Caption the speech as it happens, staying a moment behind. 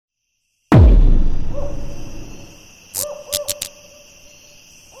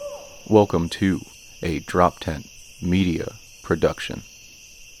Welcome to a Drop Tent Media production.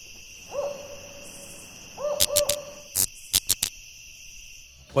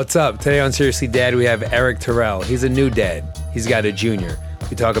 What's up? Today on Seriously Dad, we have Erik Terrell. He's a new dad. He's got a junior.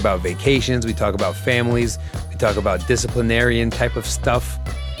 We talk about vacations. We talk about families. We talk about disciplinarian type of stuff.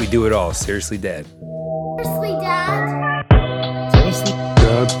 We do it all. Seriously Dad. Seriously, Dad. Seriously,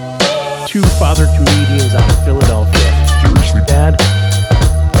 Dad. Two father comedians out of Philadelphia. Seriously, Dad.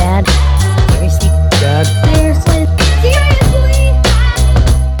 Dad. Seriously. Dad. Seriously. Seriously.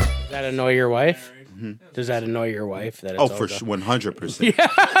 Does that annoy your wife? Does that annoy your wife? That it's Oh, all for done? 100%.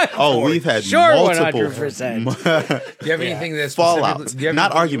 Yeah. Oh, we've had Sure, multiple 100%. Do you have anything that's fallouts,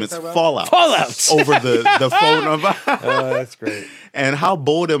 not arguments, fallouts. Fallouts. Over the phone number. Oh, that's great. And how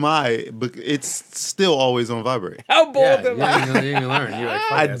bold am I? It's still always on vibrate. How bold am I? You didn't learn. You're like,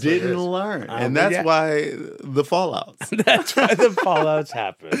 fuck, I that's what it didn't is. learn. And that's yeah. why the fallouts. That's why the fallouts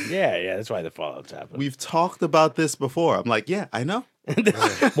happen. Yeah, that's why the fallouts happen. We've talked about this before. I'm like, yeah, I know.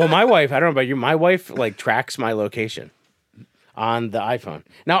 Well, my wife, I don't know about you, my wife like tracks my location on the iPhone.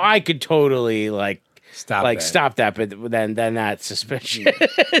 Now I could totally stop that, but then that's suspicious.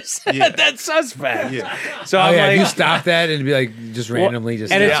 Yeah. That's suspect. Yeah. So Oh, I'm yeah, like, if you stop that and be like, just randomly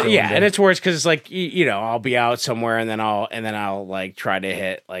just... and it's stop and it's worse because it's like you know I'll be out somewhere and then I'll like try to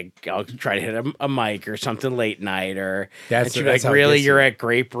hit a mic or something late night or That's and she's how like it really gets you're you. at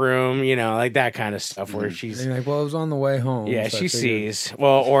Grape Room, you know, like that kind of stuff where she's And you're like, well, it was on the way home. yeah so I she figured- sees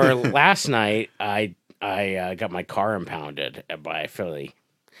well. Or last night I got my car impounded by Philly.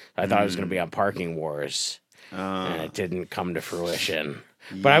 I thought it was going to be on Parking Wars. And it didn't come to fruition.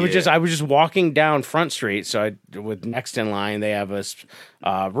 But I was just walking down Front Street. So with next in line, they have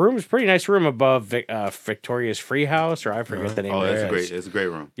a room, it's a pretty nice room above Victoria's Free House, or I forget the name. Oh, of that's it. great. It's a great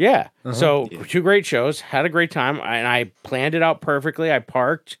room. Yeah. So two great shows. Had a great time, and I planned it out perfectly. I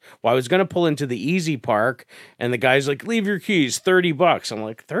parked. Well, I was going to pull into the Easy Park, and the guy's like, "Leave your keys, $30." I'm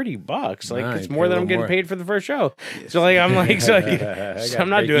like, $30? Like Nah, it's you more pay a than I'm little getting more. paid for the first show. So like I'm like, so I'm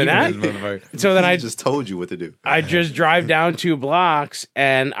not doing that. So then I I just told you what to do. I just drive down 2 blocks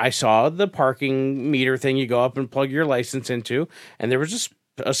and I saw the parking meter thing you go up and plug your license into, and there was just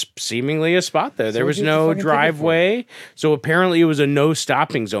seemingly a spot there. There So was what'd you no fucking ticket for? driveway. So apparently it was a no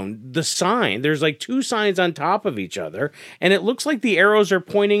stopping zone. The sign, there's like 2 signs on top of each other, and it looks like the arrows are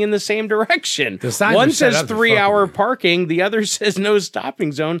pointing in the same direction. The signs One are set says up to 3-hour fuck with you. parking, the other says no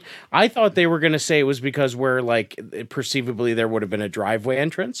stopping zone. I thought they were going to say it was because where like perceivably there would have been a driveway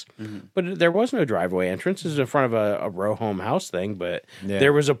entrance, but there was no driveway entrance. It was in front of a row home house thing, but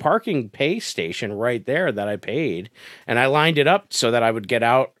there was a parking pay station right there that I paid, and I lined it up so that I would get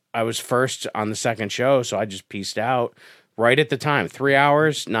out. I was first on the second show, so I just pieced out right at the time. 3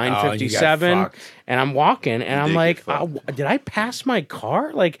 hours, 9:57, and I'm walking, and I'm did like, get fucked. did I pass my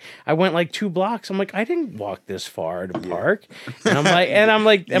car? Like I went like 2 blocks. I'm like, I didn't walk this far to park, and I'm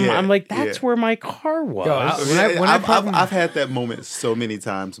like, that's where my car was. I've had that moment so many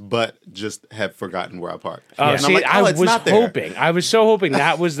times, but just have forgotten where I parked. Oh, And I'm see, like, I it's was not there. hoping. I was so hoping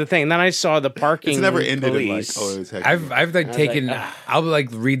that was the thing. And then I saw the parking. It's never ended in like, police. oh, it was hectic. I've like taken, like, I'll like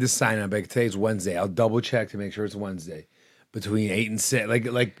read the sign and I'm like, today's Wednesday. I'll double check to make sure it's Wednesday between 8 and 6.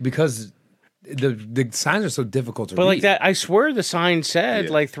 Like because the signs are so difficult to read. But like that, I swear the sign said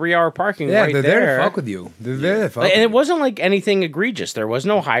Yeah. like 3-hour parking Yeah, right they're there. there to fuck with you. They're there to fuck And with it you. wasn't like anything egregious. There was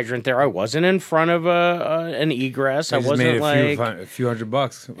no hydrant there. I wasn't in front of an egress. I Just wasn't made like, a few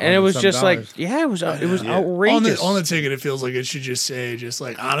 $100. and it was some just dollars. like, yeah, it was Yeah. outrageous. On the ticket, it feels like it should just say,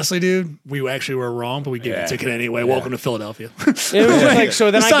 honestly, dude, we actually were wrong, but we gave the ticket anyway. Welcome to Philadelphia. It was just like so.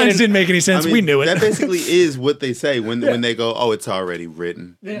 Then The I signs get in, didn't make any sense. I mean, we knew it. That basically is what they say when they go, oh, it's already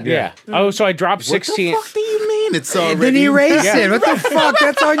written. yeah. Oh, so I dropped What 16. the fuck do you mean it's already Then erase Yeah. it. What the fuck?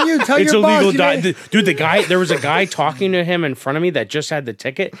 That's on you. Tell It's your boss. illegal. you made- Dude, the guy, there was a guy talking to him in front of me that just had the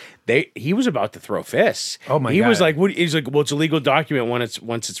ticket. He was about to throw fists. Oh my He was God. like, "What?" He's like, "Well, it's a legal document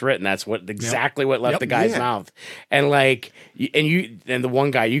once it's written." That's exactly what left the guy's mouth. And like, and the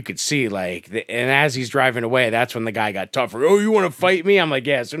one guy you could see like, and as he's driving away, that's when the guy got tougher. Oh, you want to fight me? I'm like,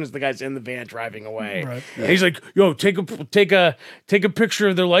 yeah. As soon as the guy's in the van driving away, Right. and he's like, "Yo, take a picture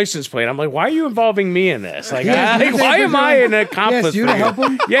of their license plate." I'm like, "Why are you involving me in this? Like, why am I an accomplice?" you for to help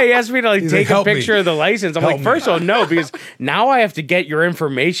him? Yeah, he asked me to like He's take like, a "Help me. picture of the license. I'm Help like, me." first of all, no, because now I have to get your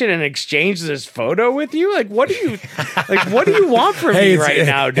information and exchange this photo with you. Like, what do you want from me it's, right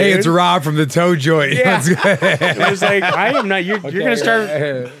now, dude? Hey, it's Rob from the Toe Joint. Yeah. Let's go. It was like, I am not. You're gonna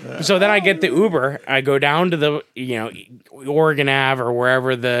start. So then I get the Uber. I go down to the Oregon Ave or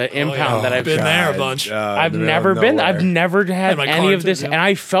wherever the impound that I've been there a bunch. I've never been. I've never had my any car of this, too, yeah. and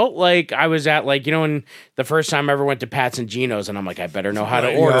I felt like I was at in the first time I ever went to Pat's and Gino's, and I'm like, I better know how to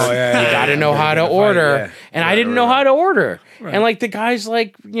Oh, order. yeah, You got to know how to find it, order. And I didn't know how to order. Right. And like the guy's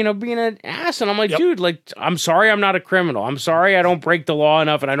like, you know, being an ass. And I'm like, dude, like, I'm sorry I'm not a criminal. I'm sorry I don't break the law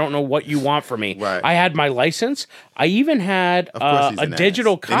enough and I don't know what you want from me. Right. I had my license. I even had Of course he's a an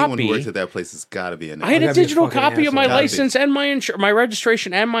digital ass. Anyone who copy. works at that place has got to be an ass. I had a gotta be a digital fucking copy of my asshole. Gotta be. license and my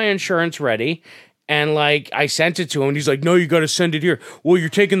registration and my insurance ready. And like I sent it to him, and he's like, "No, you got to send it here." Well, you're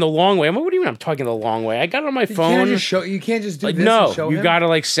taking the long way. I'm like, "What do you mean I'm taking the long way? I got it on my phone." You can't just do Like, this. no, and show you him? got to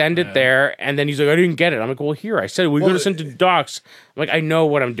like send it there. And then he's like, "I didn't get it." I'm like, "Well, here." I said, "We got to send it to docs." I'm like, "I know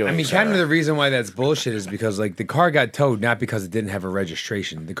what I'm doing." I mean, sir." kind of the reason why that's bullshit is because like the car got towed not because it didn't have a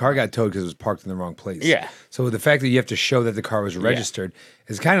registration. The car got towed because it was parked in the wrong place. Yeah. So the fact that you have to show that the car was registered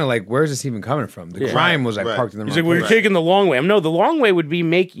is kind of like, where's this even coming from? The crime was like Right. parked in the He's wrong like, "Well, place. you're taking the long way." No, the long way would be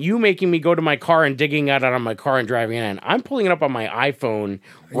making me go to my car and digging out on my car and driving it in. I'm pulling it up on my iPhone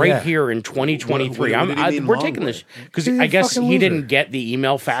right Yeah. here in 2023. What do you mean We're long taking way? this because He's a I guess fucking he loser. didn't get the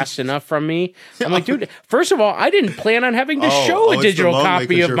email fast enough from me. I'm like, dude, first of all, I didn't plan on having to show oh, a it's the digital long way copy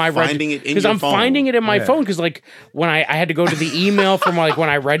 'cause of you're my finding it in because your I'm phone. finding it in my Yeah. phone because like when I had to go to the email from like when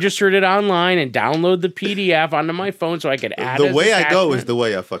I registered it online and download the PDF onto my phone so I could add The as way I go attachment. is the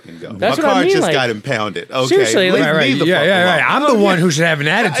way I fucking go. That's My what I car mean, just like- got impounded. Okay, Seriously, leave like- me the yeah, fuck yeah, alone. right. I'm the one who should have an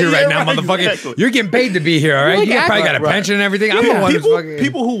attitude right now, right, motherfucker. exactly. You're getting paid to be here, all right? Like, you probably got a right. pension and everything. I'm the one who's fucking.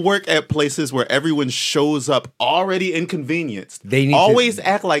 People who work at places where everyone shows up already inconvenienced, They need to- always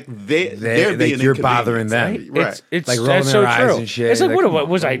act like they're like being you're bothering inconvenienced. them. Right. It's Like rolling that's so their eyes true. and shit. It's like, Like, what come on,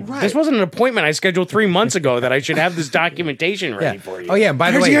 was I? Right. This wasn't an appointment I scheduled 3 months ago that I should have this documentation ready Yeah. for you. Oh yeah. By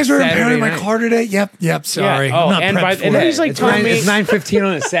the Here's way, you guys were Saturday impairing my night. car today. Yep. Sorry. Yeah. Oh, I'm not and prepped by- for and then it. he's like telling me- it's 9:15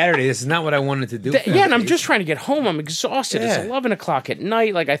 on a Saturday. This is not what I wanted to do. Yeah, and I'm just trying to get home. I'm exhausted. Yeah. It's 11 o'clock at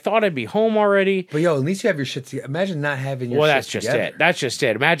night. Like I thought I'd be home already. But yo, at least you have your shit together. Imagine not having your. Well, shit that's just together. it. That's just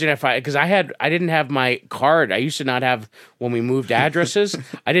it. Imagine if I didn't have my card. I used to not have when we moved addresses.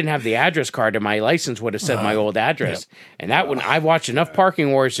 I didn't have the address card, and my license would have said my old address. And that I watched enough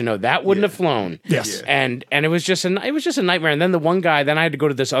Parking Wars to know that wouldn't have flown. Yes. And it was just a nightmare. And then the one guy, then I had to go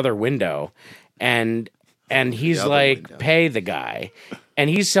to this other window, and he's other like, window. pay the guy, and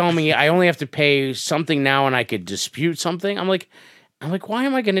he's telling me I only have to pay something now, and I could dispute something. I'm like, why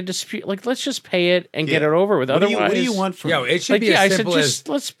am I going to dispute? Like, let's just pay it and get Yeah. it over with. What do Otherwise, you want from Yo, me? it should like, be yeah, I as said, simple just as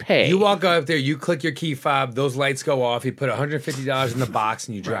let's pay. you walk up there, you click your key fob, those lights go off, you put $150 in the box,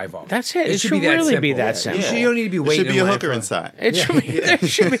 and you drive off. That's it. It should be that really be simple. that simple. You don't need to be There waiting. should be in a line hooker for- inside. It should be. There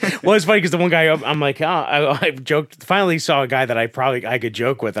should be. Well, it's funny because the one guy, I'm like, I joked. Finally, saw a guy that I could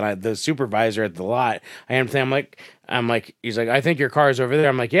joke with, and the supervisor at the lot. I'm like, he's like, I think your car's over there.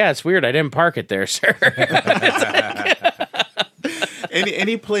 I'm like, yeah, it's weird. I didn't park it there, sir.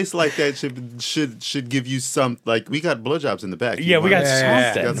 Any place like that should give you some, like, we got blowjobs in the back. Yeah, we got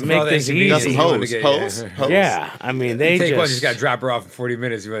Yeah, something got to some- make all that this inconvenience. got easy. some You wanna hose. get- Hose. Yeah, I mean, they Take one, just just got to drop her off in 40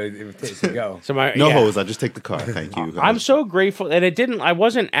 minutes. It takes to go. so my, No yeah. hose. I just take the car. Thank you. I'm so grateful that I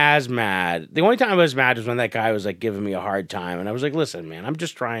wasn't as mad. The only time I was mad was when that guy was like giving me a hard time. And I was like, listen, man, I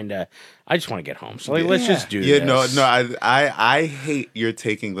just want to get home. So like, let's just do Yeah, this. no. I hate you're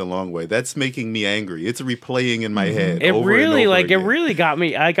taking the long way. That's making me angry. It's replaying in my head. It over really, and over it again. really got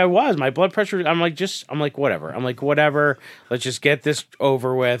me. Like my blood pressure. I'm like, whatever. Whatever. Let's just get this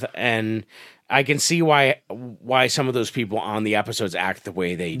over with. And I can see why some of those people on the episodes act the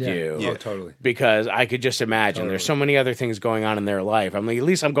way they do. Oh, totally. Because I could just imagine there's so many other things going on in their life. I'm like, at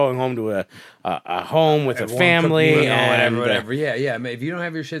least I'm going home to a home with a Everyone family cooking, and whatever. Yeah. I mean, if you don't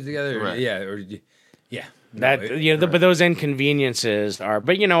have your shit together, Right. yeah. But those inconveniences are.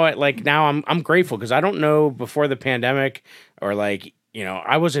 But you know what? Like now, I'm grateful because I don't know before the pandemic or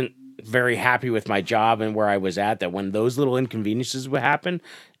I wasn't very happy with my job and where I was at. That when those little inconveniences would happen,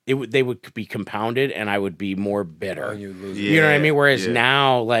 they would be compounded and I would be more bitter. You lose You know what I mean? Whereas yeah.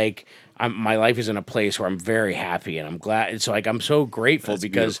 now, my life is in a place where I'm very happy and I'm glad. It's like I'm so grateful That's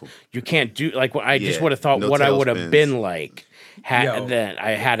because beautiful. you can't do I just Yeah, would have thought no what I would have tailspins. been like Yo.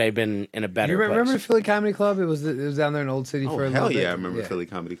 had I been in a better You place. remember Philly Comedy Club? It was down there in Old City Oh, for a hell little bit. yeah, I remember Philly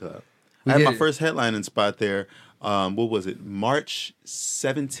Comedy Club. We I had my did- first headlining spot there. What was it? March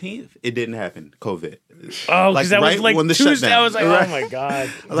 17th? It didn't happen. COVID. Oh, because that was right like when the Tuesday. shutdown. I was like, Right. oh my god.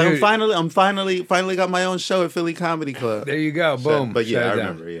 I was like, Dude. I'm finally got my own show at Philly Comedy Club. There you go. Boom. But yeah, Shut I it down.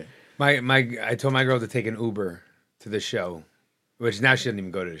 remember. Yeah. I told my girl to take an Uber to the show, which now she doesn't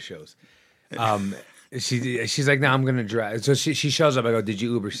even go to the shows. She's like, no, I'm gonna drive. So she shows up. I go, did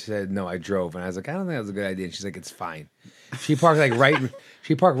you Uber? She said, no, I drove. And I was like, I don't think that was a good idea. And she's like, it's fine. She parked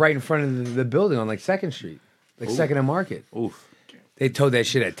right in front of the building on like 2nd Street, like 2nd and Market. Oof. They towed that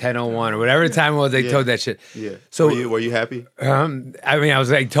shit at 10:01 or whatever the time it was. They towed that shit. Yeah. So were you happy? I mean, I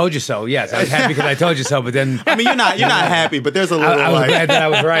was like, told you so. Yes, I was happy because I told you so. But then I mean, you're not happy, but there's a little. I was like, glad that I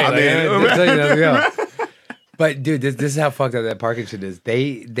was right. I mean, Like, yeah. But dude, this is how fucked up that parking shit is.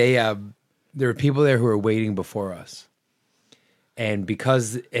 There were people there who were waiting before us, and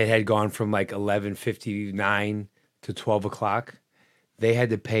because it had gone from like 11:59 to 12 o'clock, they had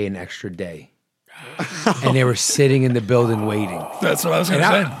to pay an extra day, and they were sitting in the building waiting. That's what I was going to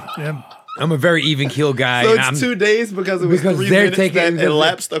say. Yeah. I'm a very even keel guy. So and it's I'm, 2 days because it was because 3 they're minutes taking- that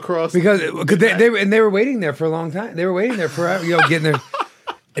elapsed across. because they were waiting there for a long time. They were waiting there forever, getting there.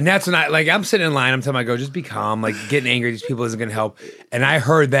 And that's when I'm sitting in line. I'm telling my go, just be calm. Like getting angry at these people isn't gonna help. And I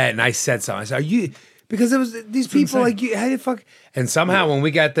heard that, and I said something. I said, "Are you?" Because it was these people like you. How the fuck? And somehow when we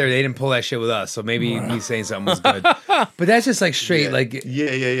got there, they didn't pull that shit with us. So maybe me saying something was good. But that's just like straight like.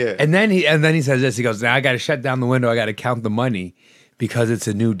 Yeah. And then he says this. He goes, "Now I got to shut down the window. I got to count the money because it's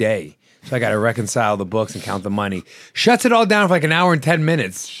a new day." So I got to reconcile the books and count the money. Shuts it all down for like an hour and 10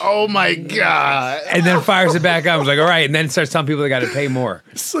 minutes. Oh my god! And then fires it back up. I was like, all right. And then starts telling people they got to pay more.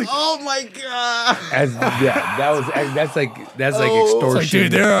 Oh my god! That's like It's extortion. like,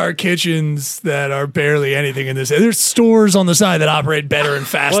 dude, there are kitchens that are barely anything in this. There's stores on the side that operate better and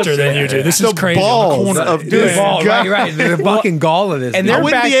faster than you do. This is The crazy. balls on the corner. of Dude, this ball, guy. right. The fucking gall of this. And dude. I they're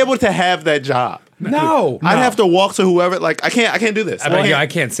wouldn't back- be able to have that job. no. I'd have to walk to whoever. Like I can't do this. I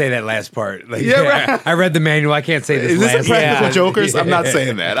can't say that last part. Like, Yeah, right. I read the manual. I can't say this Is this last a practical Yeah. jokers? I'm not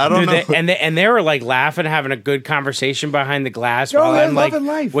saying that. I don't Dude, know. they were like laughing, having a good conversation behind the glass Bro, while they're I'm like loving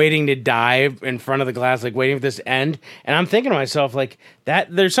life. waiting to dive in front of the glass, like waiting for this to end. And I'm thinking to myself, like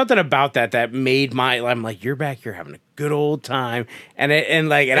that. There's something about that made I'm like, you're back here having a good old time, and I'm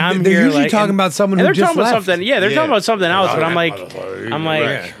they're here usually like, talking and- about someone and who they're just talking about left. something. Yeah, they're Yeah. talking about something else, but I'm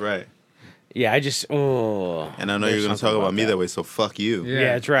like, right. yeah, I just And I know you're going to talk about me that way, so fuck you.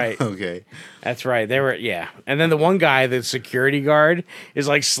 Yeah, that's right. Okay. That's right. They were, yeah. And then the one guy, the security guard, is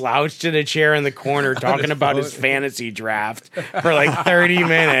like slouched in a chair in the corner talking about his fantasy draft for like 30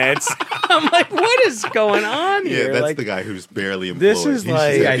 minutes. I'm like, what is going on Yeah, here? that's Like, the guy who's barely employed. this is He's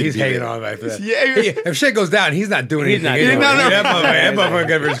like- just Yeah, happy he's to be hanging there. on by that. Yeah, If shit goes down, he's not doing He's anything. not anyway. doing That motherfucker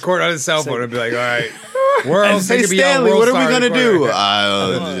gonna record on his cell phone and be like, all right, world, Hey, he could be on Stanley, World what are we Star going to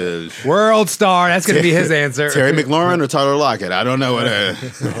Recorder. do? World Star. That's gonna be his answer. Terry McLaurin or Tyler Lockett? I don't know what.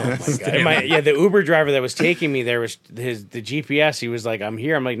 the Uber driver that was taking me there was the GPS. He was like, I'm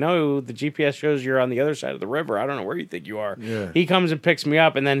here. I'm like, no, the GPS shows you're on the other side of the river. I don't know where you think you are. Yeah. He comes and picks me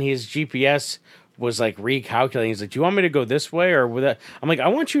up, and then his GPS was like recalculating. He's like, do you want me to go this way or with that? I'm like, I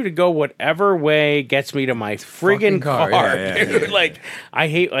want you to go whatever way gets me to my friggin' car. Yeah, dude. yeah. Like, I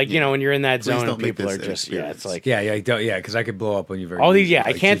hate, like, when you're in that Please zone don't and make people are this just, experience. it's like, because I could blow up on you very all these, easily. yeah,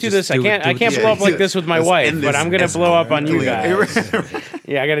 I Like, can't do just this. I can't it. blow up like this with my Let's wife, end but this I'm gonna blow up on you guys. escalating.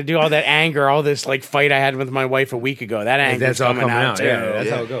 Yeah, I got to do all that anger, all this like fight I had with my wife a week ago. That anger That's all coming out. too. Yeah, that's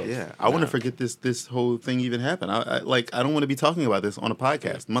how it goes. Yeah, I want to forget this whole thing even happened. I don't want to be talking about this on a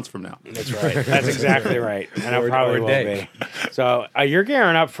podcast months from now. That's right. That's exactly right. And I probably or will day. be. So you're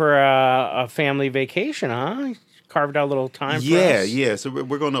gearing up for a family vacation, huh? Carved out a little time for us. Yeah. So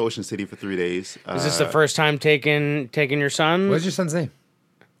we're going to Ocean City for 3 days. Is this the first time taking your son? What's your son's name?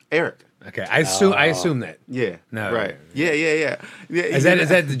 Eric? Okay, I assume that. Yeah. No. Right. Yeah. Is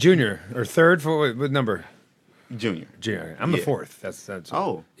that the junior or third for what number? Junior? Junior. I'm the Yeah. fourth. That's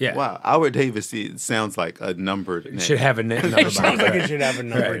Oh. Yeah. Wow. Albert Davis sounds like a numbered name. should have a number. It sounds like it should have a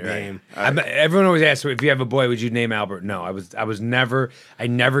numbered Right. name. Everyone always asks if you have a boy, would you name Albert? No, I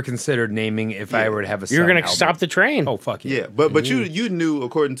never considered naming if I were to have a son. You're gonna Albert. stop the train. Oh fuck yeah. Yeah, but you knew,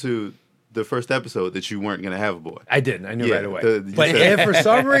 according to the first episode, that you weren't going to have a boy. I did. I knew Yeah, right away. you But said- if for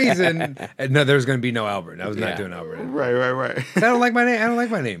some reason, no, there was going to be no Albert. I was not doing Albert. Right. I don't like my name. I don't like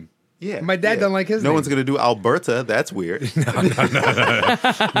my name. Yeah. My dad doesn't like his No name. one's going to do Alberta. That's weird.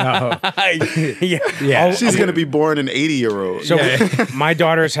 Yeah. She's going to be born an 80-year-old. So my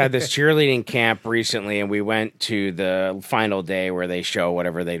daughters had this cheerleading camp recently, and we went to the final day where they show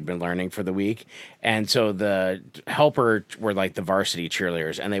whatever they'd been learning for the week. And so the helper were like the varsity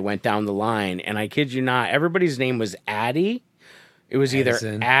cheerleaders, and they went down the line. And I kid you not, everybody's name was Addie. It was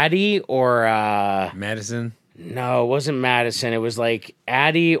Madison. either Addie or Madison. no, it wasn't Madison. It was like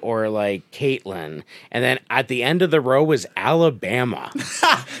Addie or like Caitlin. And then at the end of the row was Alabama.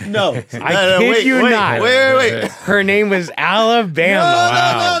 No. I kid you not. Wait. Her name was Alabama.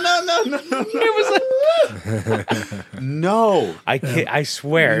 Wow. No. It was like, No. I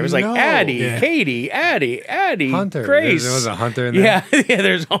swear it was like No. Addie, Yeah. Katie, Addie, Hunter. Grace. There was a Hunter in there. Yeah, yeah.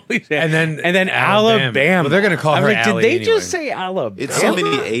 There's always And then Alabama. Well, they're gonna call I her was like, Allie did they anyway. just say Alabama? It's so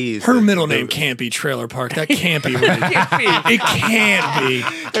many A's. Her that- middle name can't be Trailer Park. That can't be right. It can't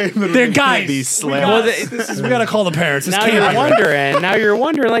be. They're guys. Be slammed. Well, We gotta call the parents. This now can't you're be right. wondering. Now you're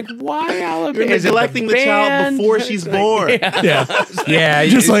wondering, like, why Alabama? You're Is it neglecting the child band? before she's born. Yeah. Yeah,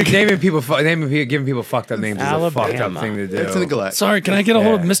 Just like- giving people giving people fucked up names is a fucked up Alabama. thing to do. It's a neglect. Sorry, can I get a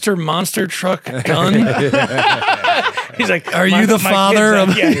hold of Mr. Monster Truck Gun? He's like, Are you the father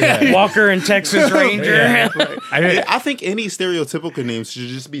kid's of- a- Walker and Texas Ranger? I think any stereotypical names should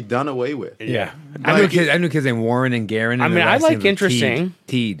just be done away with. Yeah. I knew kids named Warren and Garen. I And mean, their I last like names were interesting.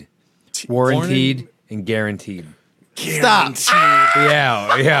 Teed. Warren Warren Teed and Guaranteed. Stop.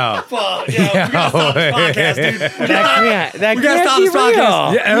 Yeah. Yeah, we gotta stop this podcast, dude. That We gotta can't stop be this podcast.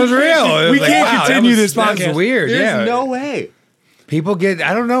 real. Yeah, it was real. It was We like, can't wow, continue this That's podcast. weird. There's yeah. no way. People get.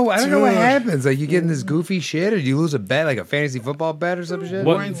 I don't know what Dude. happens. Like you get in this goofy shit, or you lose a bet, like a fantasy football bet or some shit.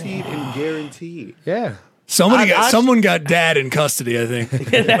 Guaranteed and guaranteed. Yeah. Someone got dad in custody, I think.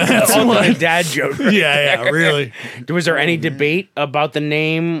 That's a dad joke. yeah, really. Was there any debate about the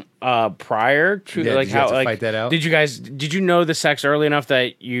name prior to Yeah, like did you have how to like fight that out? Did you know the sex early enough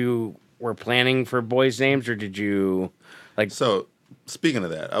that you were planning for boys' names, or did you like? So, speaking of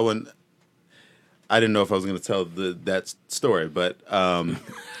that, I didn't know if I was going to tell that story, but All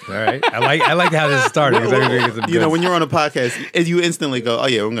right. I like how this started. 'Cause I think it's a you know, good- when you're on a podcast, you instantly go, "Oh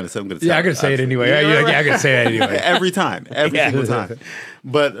yeah, I'm going to say." yeah, I'm gonna say it anyway. Yeah, Yeah, I gotta say it anyway. every time, every Yeah. single time.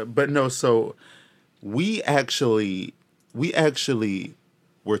 But no, so we actually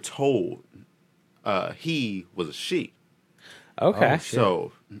were told he was a she. Okay,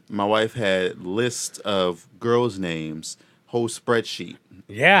 So my wife had list of girls' names, whole spreadsheet,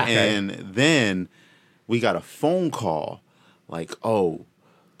 yeah, and then we got a phone call, like, "Oh,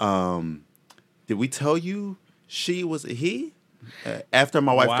 did we tell you she was a he?" After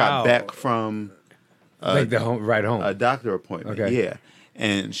my wife Wow. got back from Like the ride home. a doctor appointment. Okay. Yeah.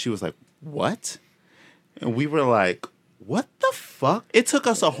 And she was like, "What?" And we were like, "What the fuck?" It took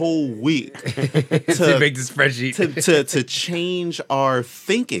us a whole week to make the spreadsheet. to change our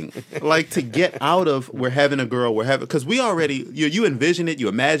thinking, like to get out of we're having a girl, because we already you envision it, you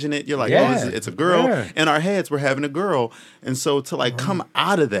imagine it, you're like, Yeah. oh, it's a girl. Yeah. In our heads, we're having a girl, and so to like come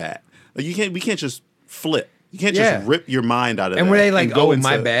out of that, like we can't just flip. You can't Yeah. just rip your mind out of And that. were they like, go oh, into-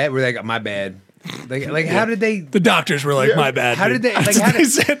 my bad? Were they like, my bad? Like how did they? The doctors were like, my bad. How dude. did they? Like, That's what they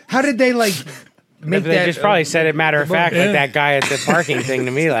said. how did they like make they that? just probably said it matter of fact, Yeah. like that guy at the parking thing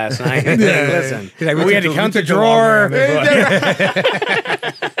to me last night. Like, listen, He's like, we had to took count the we took long drawer. way on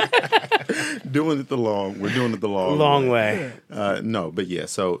this one. we're doing it the Long way. No, but yeah,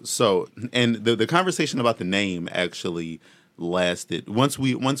 so and the conversation about the name actually lasted once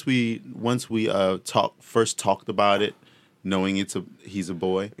we first talked about it, knowing he's a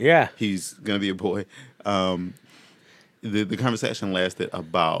boy. Yeah. He's gonna be a boy. The conversation lasted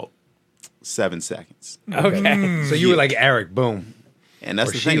about 7 seconds. Okay. So you were like Eric, boom. And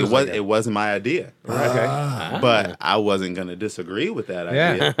that's Or the she thing. was like that. It wasn't my idea. Okay. But I wasn't gonna disagree with that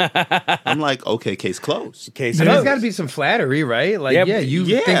Yeah. idea. I'm like, okay, case closed. Case I mean, there's closed. got to be some flattery, right? Like, Yeah, yeah, you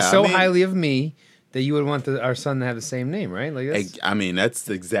yeah, think so I mean- highly of me that you would want our son to have the same name, right? Like, that's, I mean, that's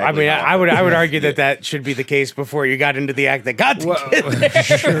exactly. I mean, how I would argue that should be the case before you got into the act that got the kid.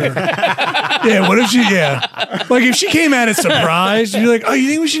 Yeah, what if she, like if she came at it surprised, you're like, oh, you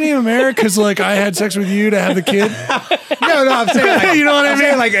think we should name him Eric because like I had sex with you to have the kid? no, I'm saying, like, You know what I I'm mean?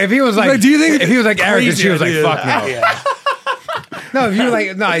 saying, like, if he was like, do you think if he was like Eric, and she was like, crazy fuck no. No, if you were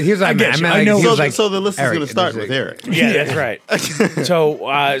like, no, he was like, get I you. mean, I like, know. he was like, so the list is Eric, going to start and with there's Eric. Yeah, that's right.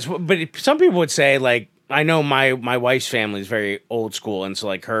 But some people would say, like, I know my wife's family is very old school, and so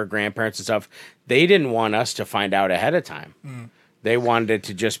like her grandparents and stuff, they didn't want us to find out ahead of time. They wanted it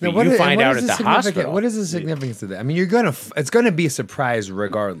to just be Now, what you is- find what out is at the significant- hospital. What is the significance of that? I mean, it's gonna be a surprise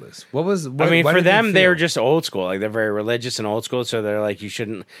regardless. What was? What, I mean, why for did they them, they're feel? just old school. Like they're very religious and old school. So they're like, you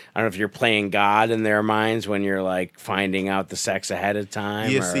shouldn't. I don't know if you're playing God in their minds when you're like finding out the sex ahead of time.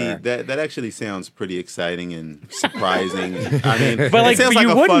 Yeah, or- see, that actually sounds pretty exciting and surprising. I mean, but it like, sounds but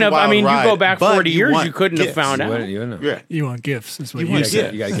you a wouldn't fun, have. I wild mean, you ride, go back but 40 years, want you couldn't have gifts. found You out. wouldn't- you wouldn't know. Yeah. You want gifts? That's what You you, want said.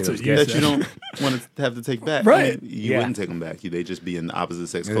 gifts. You gotta get That's those what you gifts. That you said. don't want to have to take back. Right. I mean, you Yeah. wouldn't take them back. They'd just be in opposite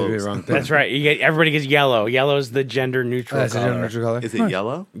sex It'd be clothes. the wrong thing. That's right. Everybody gets yellow. Yellow is the gender neutral That's a color. different neutral color. Is it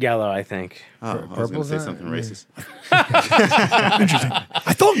yellow? Yellow, I think. Oh, I was going to purple's say that? something racist.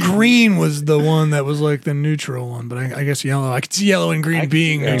 I thought green was the one that was like the neutral one, but I guess yellow. I could see yellow and green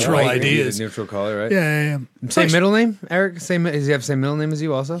being neutral Right, ideas. Neutral color, right? Yeah. Same middle name, Eric. Does he have the same middle name as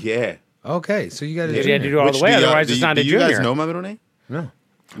you also? Yeah. Okay, so you got to. You had to do it all the way, otherwise it's not a do junior. you guys know my middle name? No.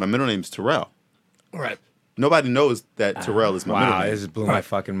 My middle name's Terrell. All right. Nobody knows that Terrell is my middle Wow, name. this blew my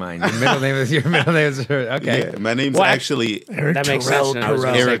fucking mind. Your middle name is okay. Yeah, my name's Well, actually Eric That makes Terrell, sense. And I was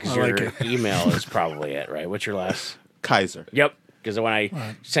going to say, Erik. 'cause I like your it. email is probably it, right? What's your last? Kaiser. Yep. Because when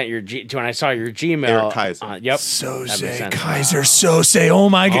I sent when I saw your Gmail, Eric Kaiser. yep. That makes Sose, sense. Kaiser, Sose. Oh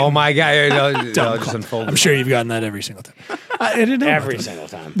my god. Oh my god! Dumb Just call. unfolded. I'm sure you've gotten that every single time. I didn't know about Every that. single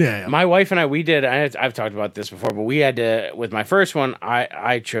time. Yeah. My wife and I, we did. I've talked about this before, but we had to. With my first one,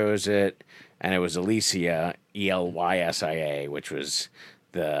 I chose it, and it was Elysia, Elysia, which was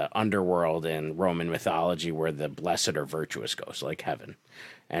the underworld in Roman mythology where the blessed or virtuous goes, like heaven.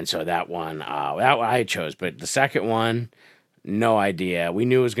 And so that one I chose. But the second one, no idea. We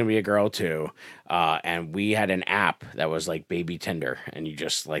knew it was going to be a girl too. And we had an app that was like Baby Tinder. And you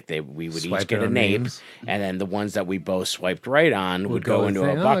just we would each Swipe get it a on name. names. And then the ones that we both swiped right on would go go into in a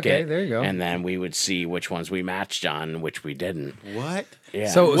the thing. Oh, bucket. okay, there you go. And then we would see which ones we matched on, which we didn't. What? Yeah.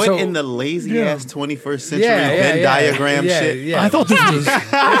 So- What in the lazy ass 21st century yeah, Venn diagram shit? Yeah. I thought this was.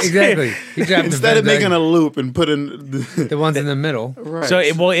 exactly. You grabbed the Instead of Venn making a diagram, loop and putting the ones in the middle. right. So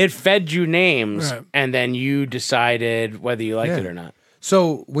it fed you names, Right. and then you decided whether you liked Yeah. it or not.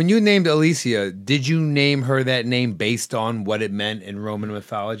 So when you named Elysia, did you name her that name based on what it meant in Roman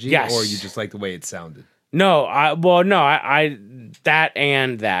mythology? Yes. Or you just like the way it sounded? No, I that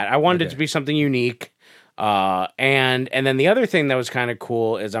and that. I wanted it to be something unique. And then the other thing that was kind of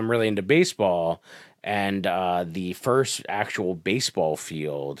cool is I'm really into baseball, and the first actual baseball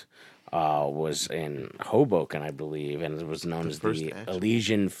field was in Hoboken, I believe, and it was known as first the actual-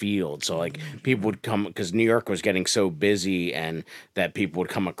 Elysian Field. So like people would come because New York was getting so busy, and that people would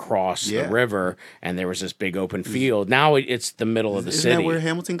come across Yeah. the river, and there was this big open field. Now it's the middle of the Isn't city. that where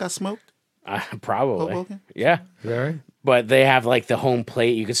Hamilton got smoked? Probably, Hoboken? yeah. Is that right? But they have like the home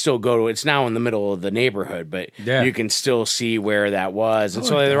plate. You can still go to. It's now in the middle of the neighborhood, but Yeah. you can still see where that was. And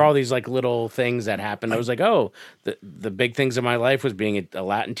so there are all these like little things that happened. I was like, oh, the big things in my life was being a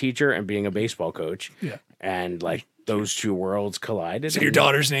Latin teacher and being a baseball coach. Yeah. And like those two worlds collided. So your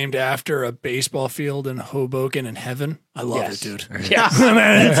daughter's named after a baseball field in Hoboken in heaven. I love Yes. it, dude. Yes,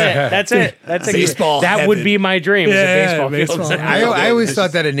 that's it. That's it. Baseball That would heaven. be my dream. is a Yeah, baseball baseball field. heaven. I always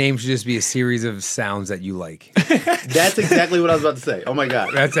thought that a name should just be a series of sounds that you like. That's exactly what I was about to say. Oh my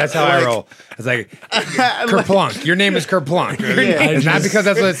god. That's how I roll. It's like Kerplunk. Your name is Kerplunk. It's not because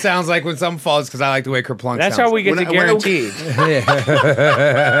that's what it sounds like when something falls. Because I like the way Kerplunk That's sounds. how we get When to I- when I- guaranteed.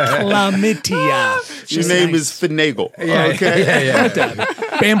 Chlamydia. Your name is Finagle. Okay.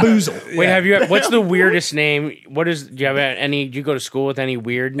 Yeah. Bamboozle. Wait, have you? What's the weirdest name? What is? Do you have any? Do you go to school with any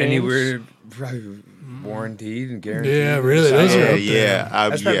weird names? Any weird, probably warranted and guaranteed. Yeah, really. Those are Yeah, up there. yeah.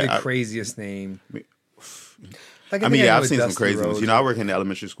 That's probably yeah. the craziest name. Like, I think mean, yeah, know I've with seen some Dusty crazy ones. Rhodes. You know, I work in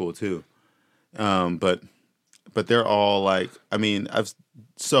elementary school too, but they're all like, I mean,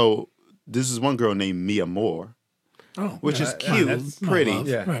 so this is one girl named Mia Moore, Oh, which yeah, is cute, that's my pretty. love.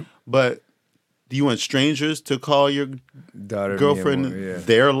 Yeah. Right. But do you want strangers to call your Daughter girlfriend Mia Moore, yeah.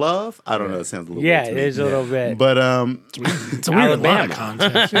 their love? I don't know. It sounds a little Yeah, weird it to me. is a little bit. But It's a weird lot of Alabama.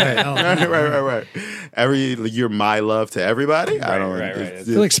 context. Yeah, right. You're my love to everybody. I don't. right. it's-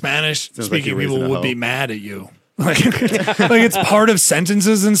 I feel like Spanish Sounds like speaking you're raising people a would hoe. be mad at you. Like it's part of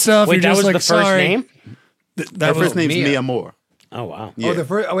sentences and stuff. Wait, You're that just was like, the first sorry. name? That Her was first name's Mia. Mia Moore. Oh wow. Yeah. Oh, the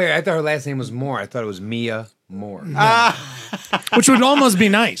first. Oh wait, I thought her last name was Moore. I thought it was Mia Moore. which would almost be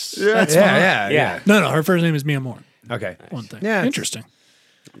nice. That's fine. Yeah. No, her first name is Mia Moore. Okay. One thing. Yeah. Interesting.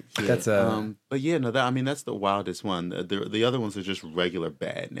 That's But yeah, no, I mean that's the wildest one. The other ones are just regular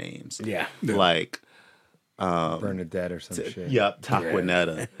bad names. Yeah. Like Bernadette or some shit. Yup,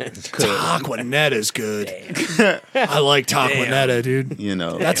 Taquanetta. Aquanetta is good. I like Taquanetta, dude. You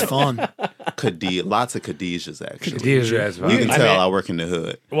know, That's fun. lots of Khadijas actually. Khadija as well. You can I tell mean- I work in the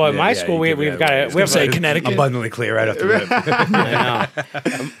hood. Well, in Yeah, my yeah, school, you we've could got have a we have Say a, Connecticut. Abundantly clear right off the rip. I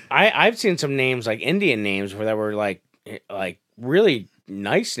know. I've seen some names like Indian names where that were like really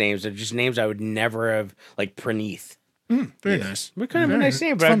nice names. They're just names I would never have, like Praneeth. Very nice. We kind of a nice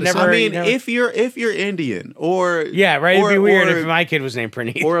name, but fun I've to never. say. I mean, never- if you're Indian or yeah, right. It'd be weird or, if my kid was named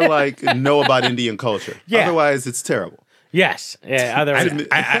Praneeth. or like know about Indian culture. Yeah. Otherwise, it's terrible. yes, yeah.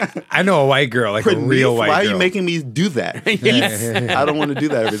 Otherwise, I know a white girl, like a real Praneeth, white why girl. are you making me do that? I don't want to do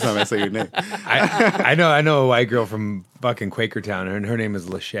that every time I say your name. I know a white girl from fucking Quakertown, and her name is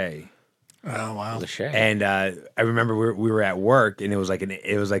Lachey. Oh wow. Lachey. And I remember we were at work, and it was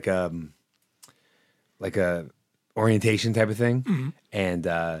like a orientation type of thing, and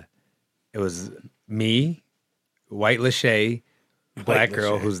it was me, white Lachey, black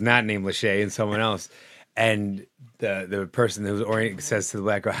girl Lachey. who's not named Lachey, and someone else. and the person who was orienting says to the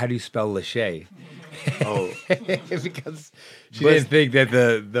black girl, "How do you spell Lachey?" Oh, Because she didn't think that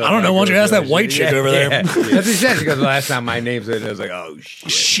the I don't know. Why don't you ask that white chick over there? That's what she said. She goes, "Well, that's not my name." So I was like, "Oh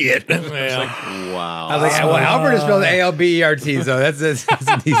shit." Shit. Yeah. wow. I was like, "Well, Albert is spelled ALBERT, so that's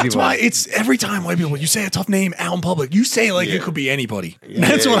an easy That's one." why it's every time white people, you say a tough name out in public, you say it like it could be anybody.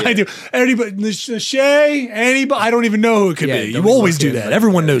 That's what I do. Anybody, Shay, anybody, I don't even know who it could Yeah, be. don't You be always do looking that. like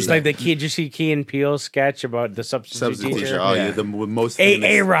Everyone that. knows It's like that. the Key, did you see Key and Peele sketch about the substitute teacher? Oh yeah, the most famous.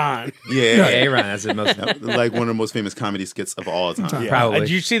 Aaron. Yeah, Aaron, that's the most like one of the most famous comedy skits of all time. probably. Did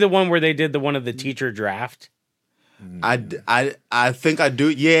you see the one where they did the one of the teacher draft? I think I do.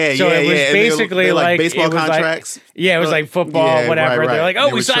 Yeah, So yeah, it was yeah. And basically they're like baseball it was like- contracts. Yeah, it was like football, Yeah, whatever. right, right. They're like, And "Oh,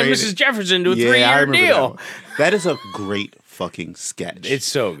 they we were signed traded. Mrs. Jefferson to a Yeah, I 3-year remember deal." That, that is a great fucking sketch. It's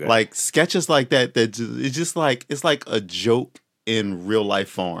so good. Like sketches like that. It's just like it's like a joke in real life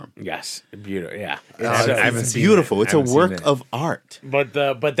form. Yes, beautiful. Yeah, I haven't It's seen beautiful. it. It's I a haven't seen work it. of art.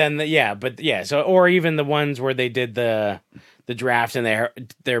 So or even the ones where they did the draft and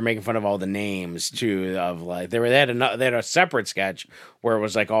they're making fun of all the names too of like they had a separate sketch where it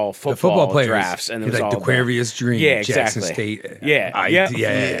was like all The football, football players, drafts and it He's was like all the Aquarius Dream, Yeah, Jackson exactly. State. Yeah, yeah,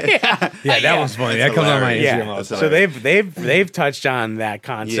 that was funny. That comes on my hilarious. Instagram all the That's time. So they've touched on that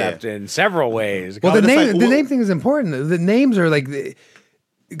concept in several ways. Well, the it's name like, the name thing is important. The names are like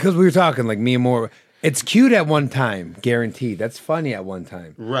because we were talking like me and more. It's cute at one time, guaranteed. That's funny at one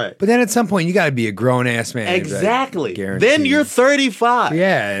time, Right. But then at some point you got to be a grown ass man. Exactly. Like, guaranteed. Then you're 35.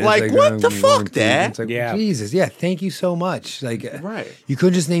 Yeah, it's Like, what the fuck, guaranteed. Dad? It's like, Yeah. Jesus, yeah, thank you so much. Like, Right. You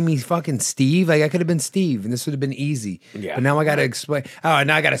couldn't just name me fucking Steve. Like, I could have been Steve, and this would have been easy. Yeah. But now I got to explain. Oh,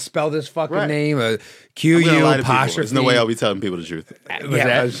 now I got to spell this fucking Right. name. I'm Q gonna U lie to people. apostrophe. There's no way I'll be telling people the truth.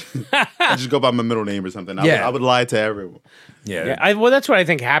 I just go by my middle name or something. Yeah. I would lie to everyone. Yeah. Well, that's what I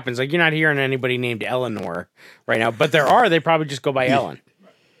think happens. Like you're not hearing anybody named Eleanor right now, but there are. They probably just go by Ellen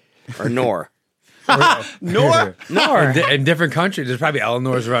or Nor. Nor? In different countries, there's probably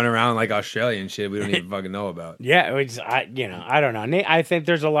Eleanor's running around like Australia and shit we don't even fucking know about. Yeah, I don't know. I think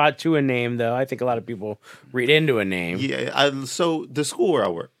there's a lot to a name, though. I think a lot of people read into a name. Yeah. So the school where I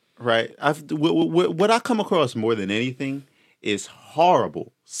work, right? What I come across more than anything is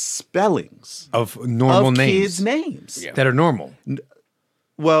horrible spellings Of normal of names. kids' names. That are normal.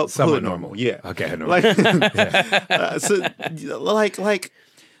 Well, Somewhat hood normal. Yeah. Okay, normal.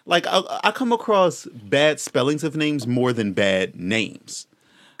 Like, I come across bad spellings of names more than bad names.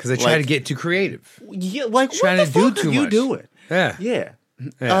 Because they try like- to get too creative. Yeah, like Trying what to the do fuck too are you much. doing? Yeah. Yeah.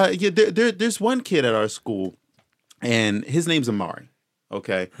 There's one kid at our school, and his name's Amari.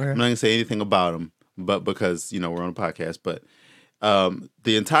 Okay, I'm not gonna say anything about him, but because we're on a podcast. But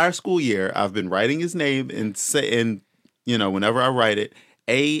the entire school year, I've been writing his name and whenever I write it,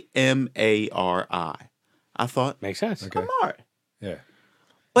 Amari. I thought Makes sense. Amari, Yeah.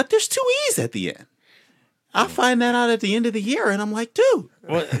 but there's 2 E's at the end. I find that out at the end of the year, and I'm like, dude.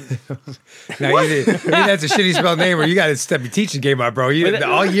 Now, either that's a shitty spelled name or you got to step your teaching game up, bro. All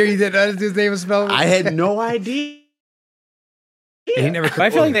year you didn't know his name was spelled. I had no idea. He never. But I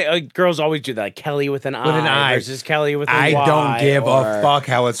feel like girls always do that. Like Kelly with an I versus Kelly with a I Y. don't give or, a fuck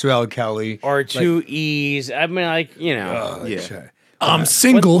how it's spelled, Kelly. Or 2 E's. I mean, Yeah. I'm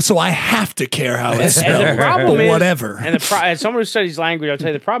single, so I have to care how it's And spelled. the problem But is, whatever. And as someone who studies language, I'll tell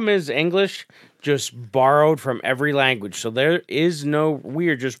you the problem is English just borrowed from every language, so there is no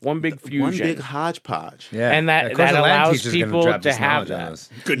weird, just one big fusion. One big hodgepodge. Yeah, And that Of course, that a Latin allows teacher's gonna people drop to this have knowledge on that. us.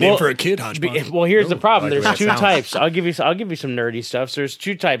 Good name Well, for a kid, Hodgepodge. Well, here's the problem. I like There's the way that 2 sounds. types. I'll give you some nerdy stuff. So there's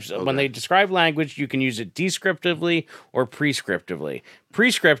 2 types. When they describe language, you can use it descriptively or prescriptively.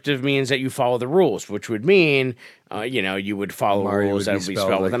 Prescriptive means that you follow the rules, which would mean, you would follow Mario rules would that be would be spelled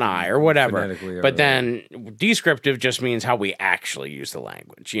spelled with like an I or whatever. phonetically or But then descriptive just means how we actually use the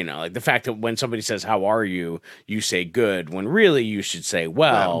language. Like the fact that when somebody says, "How are you?" you say "good," when really you should say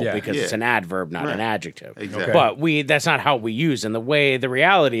 "well," yeah. because it's an adverb, not an adjective. Exactly. But that's not how we use. And the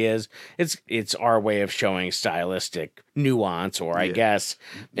reality is, it's our way of showing stylistic nuance, or I guess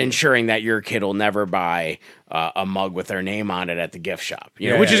ensuring that your kid will never buy a mug with their name on it at the gift shop.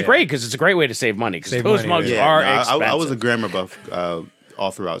 Which is great because it's a great way to save money because Save those money, mugs Yeah, are no, expensive. I was a grammar buff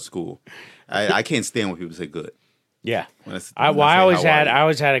all throughout school. I can't stand when people say good. Yeah. When it's- I when I say, always "How are had you?" I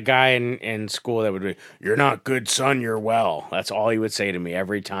always had a guy in school that would be, "You're not good, son. You're well." That's all he would say to me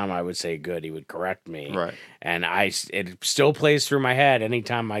every time I would say good. He would correct me, Right. And it still plays through my head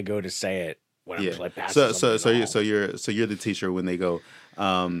anytime I go to say it when I'm like passing something So you're the teacher when they go,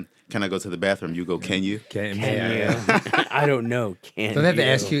 can I go to the bathroom? You go, can you? Can along. I don't know. Can Don't they have to you?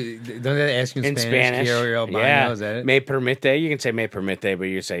 ask you? Don't they have to ask you in in Spanish? Spanish? Quiero ir al baño? Yeah. Is that it? Me permite. You can say me permite, but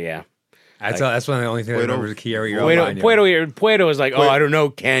you say yeah. That's one of the only things I remember is Kiara. Puedo is like, oh, I don't know,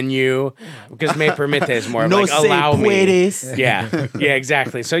 can you? Because me permite is more No like, se allow puedes. me. Yeah,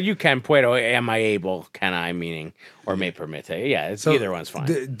 exactly. So you can puedo, am I able, can I, meaning, or me permite. Yeah, it's either one's fine.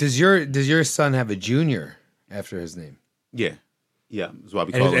 Does your son have a junior after his name? Yeah. That's why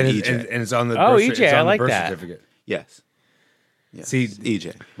we call him EJ. And it's on the Oh, birth, EJ, it's on I the like birth that. certificate. Yes. See,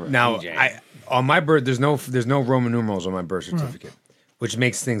 EJ. Right. Now, EJ. on my birth, there's no Roman numerals on my birth certificate, which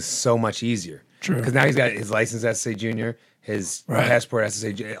makes things so much easier. True. Because now he's got his license has to say junior, his passport has to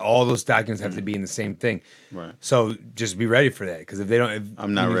say junior. All those documents have to be in the same thing. Right. So just be ready for that. Because if they don't,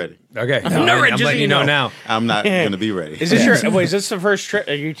 I'm not ready. Okay, I'm not ready, I'm just letting so you know you know. now. I'm not going to be ready. Is this your? Wait, is this the first trip?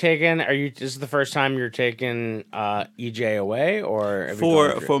 This is the first time you're taking EJ away, or have you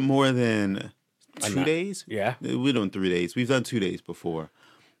gone through- for more than 2 days? Yeah. We're doing 3 days. We've done 2 days before.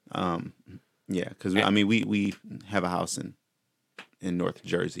 Yeah, because I mean we have a house in North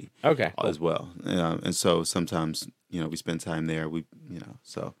Jersey. Okay, cool. As well, and so sometimes we spend time there.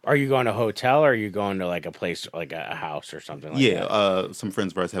 So Are you going to a hotel, or are you going to like a place, like a house or something like that? some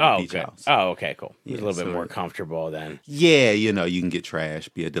friends of ours have a beach okay. house. Oh, okay, cool. Yeah, It's a little bit so- more comfortable then. Yeah, you can get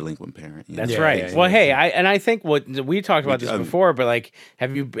trashed, be a delinquent parent. That's Yeah, right. yeah, Well, yeah. hey, I think what we talked about this before, but like,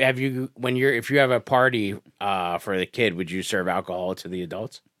 have you if you have a party for the kid, would you serve alcohol to the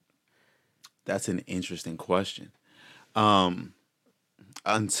adults? That's an interesting question.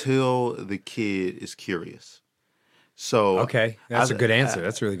 Until the kid is curious. So Okay, that's a good answer.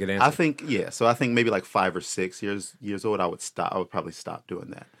 That's a really good answer. I think So I think maybe like 5 or 6 years old, I would probably stop doing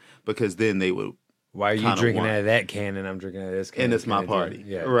that, because then they would. Why are you kinda drinking want- out of that can and I'm drinking out of this can? And it's my Kinda party, deal.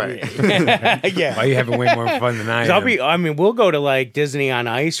 Yeah, right? Yeah. Why are you having way more fun than I am? I mean, we'll go to like Disney on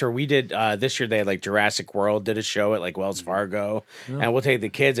Ice, or we did this year. They had like Jurassic World did a show at like Wells Fargo, and we'll take the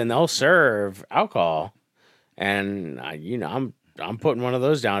kids, and they'll serve alcohol. And I'm putting one of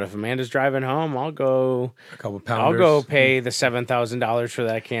those down. If Amanda's driving home, I'll go. A couple I'll pounders. go pay the $7,000 for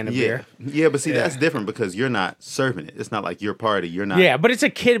that can of beer. Yeah, but see, that's different because you're not serving it. It's not like your party. You're not. Yeah, but it's a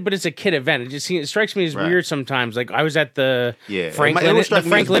kid event. It strikes me as Right. weird sometimes. Like I was at the It Franklin would strike me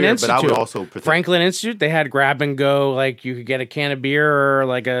as Franklin weird, Institute. but I would also protect. Franklin Institute, they had grab and go. Like you could get a can of beer or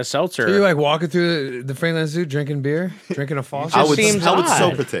like a seltzer. So you're like walking through the Franklin Institute, drinking beer, drinking a Foster. I would seems so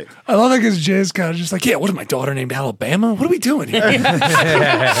odd. protect. I love that because Jay's kind of just like, yeah, what is my daughter named Alabama? What are we doing here?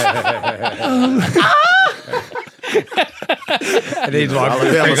 And he's walking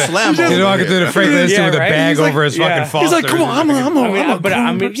through the Alabama Franklin- slam he's over walking here. through the Franklin Institute with a right? bag He's like- over his yeah. fucking He's Foster. He's like, come on, I'm a But grown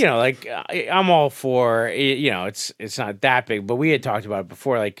I mean, person. like I'm all for it's not that big, but we had talked about it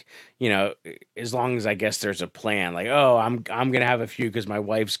before. Like as long as I guess there's a plan. Like I'm gonna have a few because my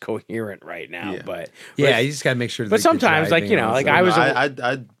wife's coherent right now. Yeah. But Yeah, you just gotta make sure. But sometimes, like, like I was.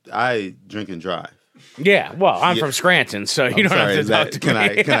 I drink and drive. Yeah, well, I'm Yeah. from Scranton, so you I'm don't sorry, have to talk to can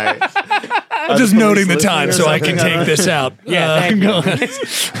me. I'm just noting the time so I can take this out. Yeah, thank go you. ahead.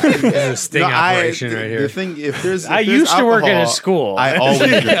 a sting operation right The here. thing, if there's, I if there's used to work at a alcohol, school. I always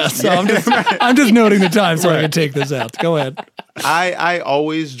drink. Yeah, so I'm just noting the time so I can take this out. Go ahead. I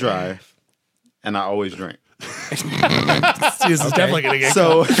always drive, and I always drink. This is definitely going to get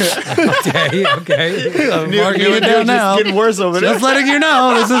So Okay, marking it down now. It's getting worse over there. Just letting you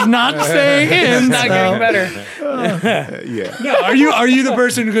know, this is not staying in. Not getting better. Yeah. No, are you the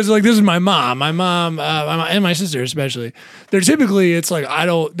person because like this is my mom and my sister especially. They're typically it's like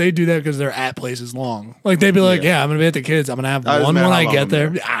they do that because they're at places long. Like they'd be like, yeah, I'm gonna be at the kids. I'm gonna have Doesn't one matter when how I long get I'm there.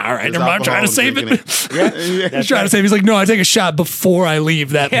 there. All right, There's never mind. I'm trying to alcohol save drinking it. He's trying to save. He's like, no, I take a shot before I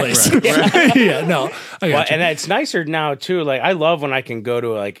leave that place. Yeah, no, I Well, got you. and it's nicer now too. Like I love when I can go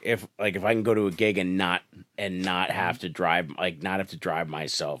to if I can go to a gig and not have to drive,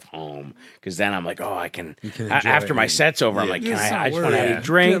 myself home, because then I'm like, oh, I can enjoy after it. my set's over, I'm like, Yeah, can it's I not just want to worth have it. a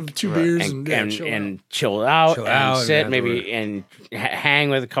drink, Have 2 beers and chill out. chill Chill out out and and sit have maybe to- and hang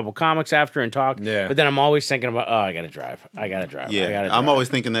with a couple comics after and talk. Yeah. But then I'm always thinking about, oh, I gotta drive. I gotta drive. Yeah, I'm always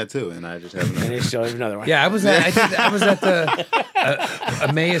thinking that too, and I just haven't. And there's still another one. Yeah, I was at the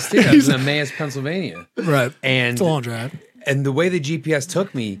Emmaus Theater. I was in Emmaus, Pennsylvania, Right, and it's a long drive. and the way the GPS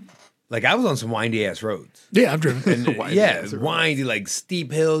took me, like I was on some windy ass roads. Yeah, I've driven. Windy, like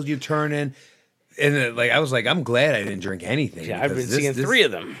steep hills you turn in. And like I was like, I'm glad I didn't drink anything. Yeah, I've been because seeing 3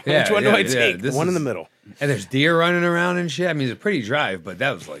 of them. Yeah, Which one do yeah, I yeah, take? this One in is- the middle. And there's deer running around and shit. I mean, it's a pretty drive, but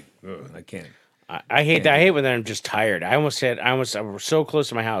that was like, ugh, I can't. I hate that. I hate when I'm just tired. I was so close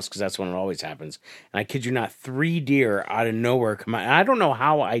to my house because that's when it always happens. And I kid you not, 3 deer out of nowhere come out. And I don't know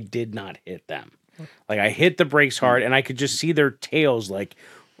how I did not hit them. Like I hit the brakes hard, and I could just see their tails like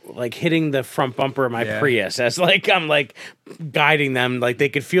hitting the front bumper of my Yeah. Prius as like I'm like guiding them, like they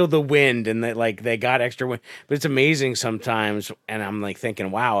could feel the wind and that like they got extra wind. But it's amazing sometimes, and I'm like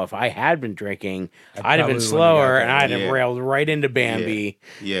thinking, wow, if I had been drinking, I'd have been probably wouldn't have slower got and that. I'd have railed right into Bambi,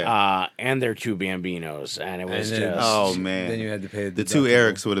 Yeah. and their two Bambinos, and it was And then- just Oh man. Then you had to pay the two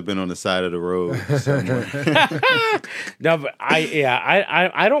deductible. Eriks would have been on the side of the road somewhere. no, but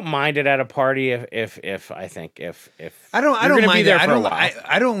I don't mind it at a party if I think if I don't you're gonna mind be there that. for a while.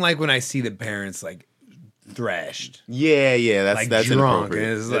 I don't like when I see the parents like thrashed. Yeah, that's Like that's drunk, and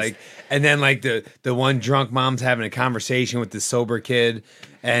inappropriate. it's That's- like, and then like the one drunk mom's having a conversation with the sober kid,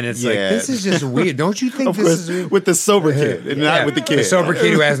 and it's like, Yeah. this is just weird. Don't you think of this course, is weird? with the sober kid and not Yeah, with the kid. The sober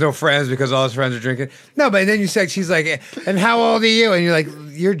kid who has no friends because all his friends are drinking. No, but then you said she's like, and how old are you? And you're like,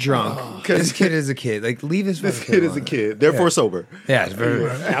 you're drunk. This kid is a kid. Like, leave his This kid is a kid, therefore sober. Yeah, it's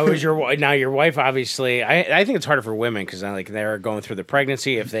very. Now your wife obviously. I think it's harder for women because like they're going through the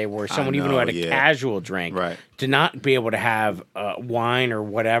pregnancy. If they were someone even who know, had a yeah. casual drink, Right. to not be able to have wine or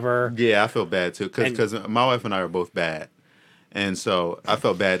whatever. Yeah, I feel bad too because my wife and I are both bad, and so I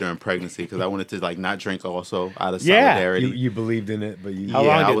felt bad during pregnancy because I wanted to like not drink also out of Yeah. solidarity. You believed in it, but you. How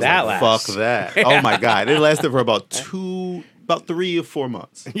long I did was that like, last? Fuck that! Oh my god, it lasted for about 3 or 4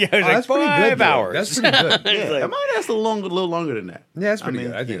 months. Yeah, it was Oh, like that's pretty good. 5 though. hours. That's pretty good. Yeah, it might last a little longer than that. Yeah, that's pretty I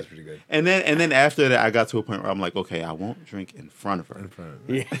mean, good. I think yeah. that's pretty good. And then after that, I got to a point where I'm like, okay, I won't drink in front of her.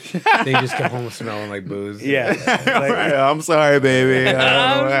 They just come home smelling like booze. Yeah. Right, I'm sorry, baby. I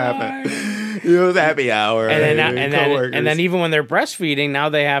don't know what happened. It was happy hour. And then, baby, and then, coworkers. and then, even when they're breastfeeding, now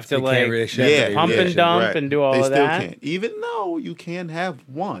they have to You like, can't really share that. pump and dump and do all they of still that. Can't. Even though you can have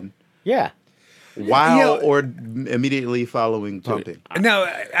one Yeah. while You know- or immediately following pumping. Now,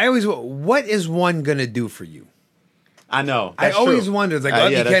 I always, what is one gonna do for you? I know. I that's always true. wonder. It's like, Yeah,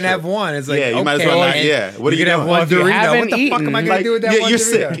 you that's can't true. have one. It's like, Yeah, you okay, might as well not- and yeah. What are you can have doing? one Well, if you Dorito. What haven't the fuck am I eaten- gonna do with that Yeah, one you're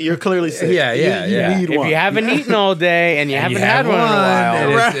Dorito? sick. You're clearly sick. Yeah, yeah, You yeah. need If one. you haven't eaten all day and you haven't had one in a while,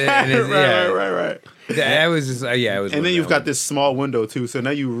 and it's- and it's- yeah. right. I was just, yeah, I was. And then you've got this small window too, so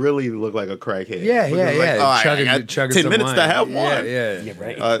now you really look like a crackhead. Yeah, Because yeah, it's yeah. Like, oh, I got chugging 10 some minutes wine. to have Yeah, one. yeah.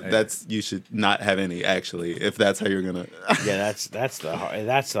 right? That's you should not have any actually, if that's how you're gonna. Yeah,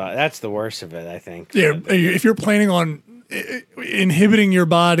 that's the worst of it. I think. Yeah, if you're planning on inhibiting your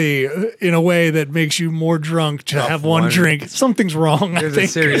body in a way that makes you more drunk to have one one. drink, something's wrong. There's I a think.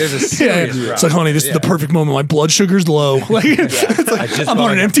 serious Yeah, problem. it's like, honey, this is the perfect moment. My blood sugar's low. Like, it's like, I'm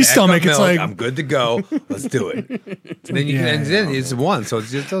on an empty stomach. It's like, I'm good to go. Let's do it. And then you can, and then it's one, so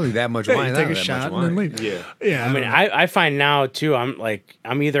it's just only that much yeah, wine. you not take a that shot much and then wine. leave. Yeah. Yeah, I mean, I find now too.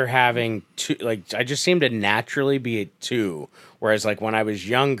 I'm either having two. Like I just seem to naturally be at two. Whereas like when I was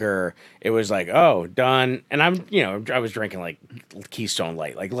younger, it was like, oh, done. And I was drinking like Keystone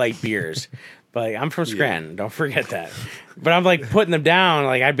Light, like light beers. But I'm from Scranton. Don't forget that. But I'm like putting them down.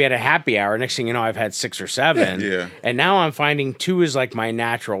 Like I'd be at a happy hour. Next thing you know, I've had 6 or 7. Yeah. And now I'm finding 2 is like my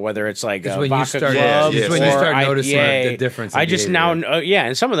natural. Whether it's like It's a when you vodka start- club it's when you or start noticing IPA. the difference in I just behavior. now,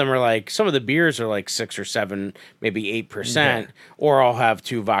 and some of them are like some of the beers are like 6 or 7, maybe 8%, or I'll have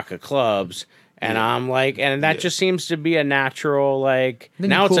 2 vodka clubs. And I'm like, and that just seems to be a natural, like,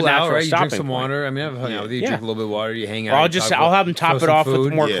 Then now you it's a cool out, natural right? You stopping drink some point. water. I mean, I've hung out with you. You Yeah. drink a little bit of water. You hang out. Or you I'll just, talk I'll about- have them top throw it some off with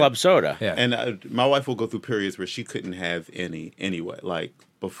food. more Yeah. club soda. Yeah. And my wife will go through periods where she couldn't have any anyway. Like,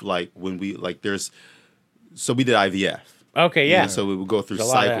 like when we so we did IVF. Okay, yeah. So we would go through There's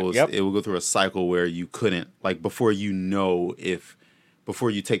a lot of that. cycles. Yep. It would go through a cycle where you couldn't, like, before you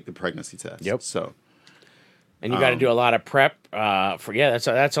take the pregnancy test. Yep. So And you got to do a lot of prep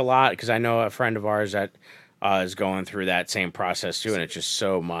that's a lot, because I know a friend of ours that is going through that same process too, and it's just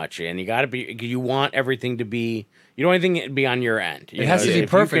so much. And you want everything to be, you don't want anything to be on your end. It has to be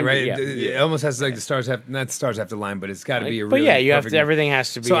perfect, right? Yeah. It almost has to, like, the stars have, not the stars have to line, but it's got to be a But really yeah, you have perfect- to, everything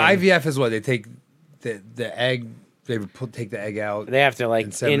has to be. So in- IVF is what they take the egg. They would take the egg out. They have to like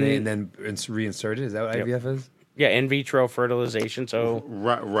inseminate and then reinsert it. Is that what Yep. IVF is? in vitro fertilization. So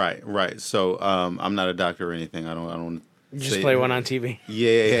right. So I'm not a doctor or anything. I don't. you just play one on TV.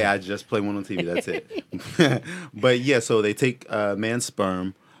 Yeah. I just play one on TV. That's it. But yeah, so they take man's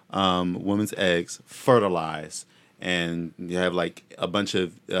sperm, woman's eggs, fertilize, and you have like a bunch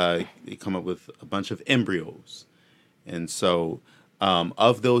of. They come up with a bunch of embryos, and so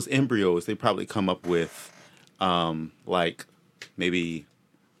of those embryos, they probably come up with like maybe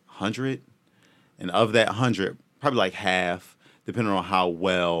 100, and of that 100, probably like half, depending on how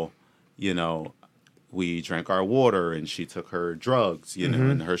well, we drank our water and she took her drugs,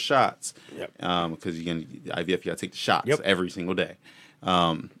 and her shots. Yep. Because IVF, you gotta take the shots Yep. every single day.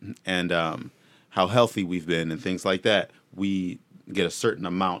 And how healthy we've been and things like that, we get a certain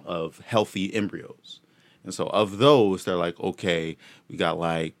amount of healthy embryos. And so of those, they're like, okay, we got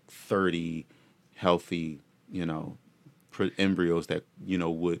like 30 healthy, embryos that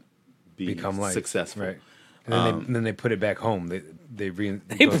would Become life. successful. Right. And then they put it back home. They freeze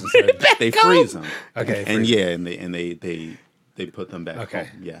them. Okay. And they put them back Okay.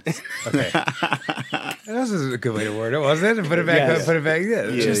 home. Yes. Okay. This is a good way to word it, wasn't it? Put it back. Yes. Put it back. Yeah.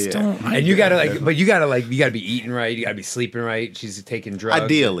 Just don't. And you gotta you gotta be eating right. You gotta be sleeping right. She's taking drugs.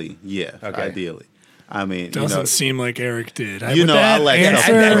 Ideally, yeah. Okay. Ideally. I mean, Doesn't seem like Eric did. You know, I like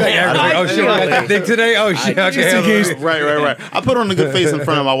answer. Oh shit! I got the thing today. Oh shit! Okay. Right. I put on a good face in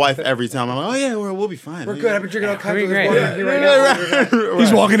front of my wife every time. I'm like, oh yeah, we'll be fine. We're good. I've been drinking all kinds of Great. water right now.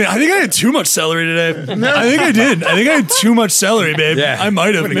 He's walking in. I think I had too much celery today. I think I did. I think I had too much celery, babe. Yeah. I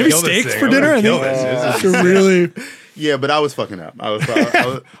might have. I'm gonna Maybe kill this steaks thing. for I'm dinner. I gonna think kill this. to really. Yeah, but I was fucking up.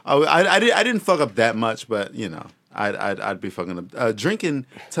 I didn't fuck up that much, but I'd be fucking up. Drinking,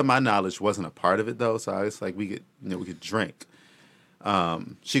 to my knowledge, wasn't a part of it though. So I was like, we could drink.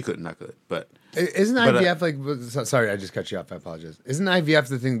 She couldn't, I could, but Isn't IVF sorry, I just cut you off. I apologize. Isn't IVF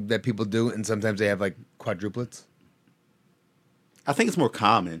the thing that people do, and sometimes they have like quadruplets? I think it's more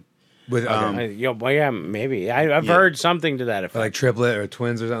common. With Maybe. I've heard something to that effect. or like triplet or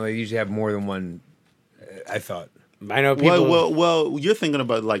twins or something. They usually have more than one. I thought. I know people. Well, you're thinking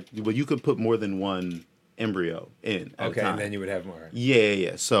about you could put more than one embryo in at a Okay, time. and then you would have more.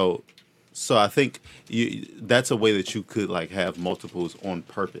 Yeah. So I think that's a way that you could have multiples on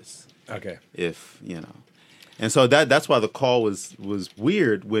purpose. Okay. If and so that's why the call was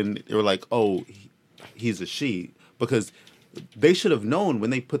weird when they were like, oh, he's a she, because they should have known when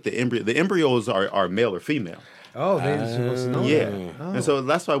they put the embryo. The embryos are male or female. Oh, they're supposed to know. Yeah, that. Oh. and so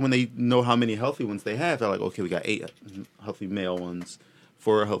that's why when they know how many healthy ones they have, they're like, okay, we got 8 healthy male ones,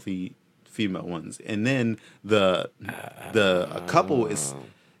 4 healthy female ones, and then a couple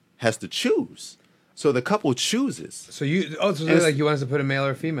has to choose. So the couple chooses. So you want us to put a male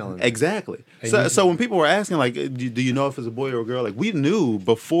or a female in? Exactly. And So when people were asking do you know if it's a boy or a girl? We knew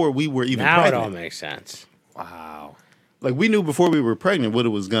before we were even Now pregnant. it all makes sense. Wow. We knew before we were pregnant what it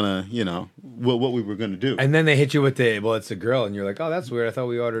was gonna, what we were gonna do. And then they hit you with it's a girl, and you're like, oh, that's weird. I thought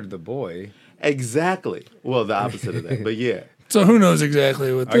we ordered the boy. Exactly. Well, the opposite of that, but yeah. So who knows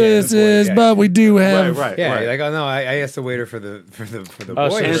exactly what Okay, this the boy, is, yeah. but we do have. Right. Yeah, right. you're like, oh no, I asked the waiter for the Oh,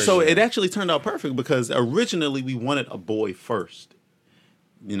 boy. And so version. it actually turned out perfect because originally we wanted a boy first.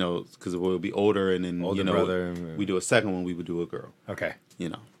 Because it would be older, and then Older brother. we do a second one, we would do a girl. Okay.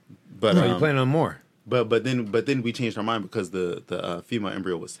 But So you plan on more? But then we changed our mind because the female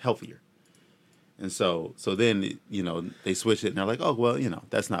embryo was healthier, and so then they switched it and they're like, oh well,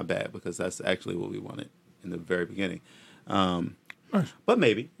 that's not bad because that's actually what we wanted in the very beginning. But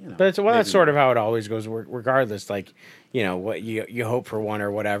maybe But that's sort of how it always goes. Regardless, what you hope for one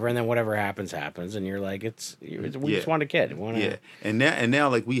or whatever, and then whatever happens, and you're like, we just want a kid. And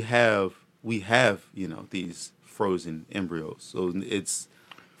now we have these frozen embryos, so it's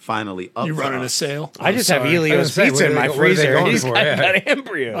finally up. You for running a us. sale? I just have Sorry. Elio's I was pizza gonna in say, my what are they freezer. going He's for? got Yeah.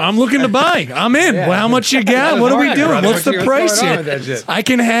 embryo. I'm looking to buy. I'm in. Well, how much you got? What are we doing? brother. What's the What's price going on here? with that shit? I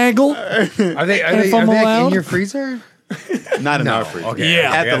can haggle. Are they If I'm in allowed? your freezer? Not in No. our freezer. Okay.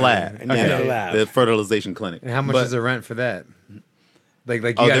 Yeah. At the lab. At the lab. The fertilization clinic. And how much But- is the rent for that? Like you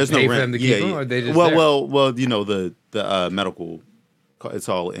Oh, got to there's pay no for rent. them to keep them, or they just well, the medical, it's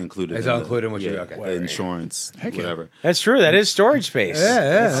all included. It's in all the- included in what you- yeah, okay. the insurance, whatever. That's true. That is storage space.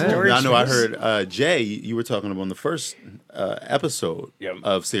 Yeah. Storage I know. I space. heard Jay. You were talking about on the first episode Yep.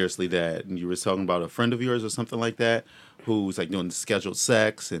 of Seriously Dad, and you were talking about a friend of yours or something like that who's doing scheduled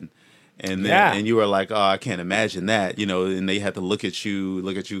sex and Yeah. and you were like, oh, I can't imagine that, and they had to look at you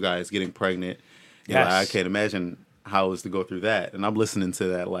guys getting pregnant. You're like, I Yes. can't imagine how it was to go through that. And I'm listening to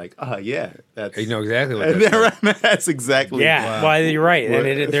that like, yeah, that's You know exactly what that's like. that's exactly. Yeah. Well, you're right. Well-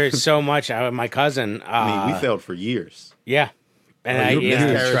 And there's so much. My cousin. I mean, we failed for years. Yeah. And you yeah.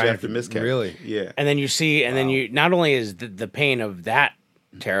 miscarriage Miscarriage trying after to- miscarriage. really? Yeah. And then you see, and then you not only is the pain of that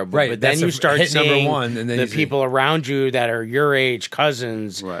terrible, Right, but then that's you a start hit number seeing one, and then the you see- people around you that are your age,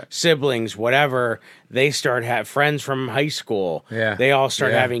 cousins, Right. siblings, whatever. They start have friends from high school. Yeah. they all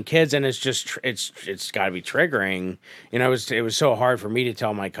start Yeah. having kids, and it's just it's got to be triggering. It was so hard for me to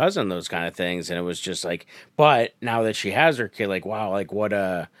tell my cousin those kind of things, and it was just like. But now that she has her kid, wow, what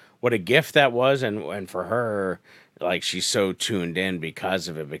a gift that was, and for her. She's so tuned in because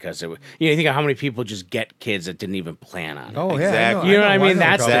of it. Because you think of how many people just get kids that didn't even plan on it. Oh yeah, Exactly. You know what I mean?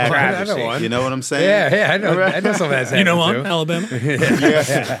 That's the exactly. travesty. I know one. You know what I'm saying? Yeah, I know some of that's You know happened, what? too. Alabama.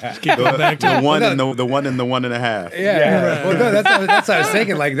 The one and the 1 and the 1.5. Yeah. Well, no, that's what I was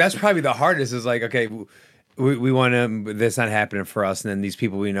thinking. That's probably the hardest. Is okay, we want to. That's not happening for us. And then these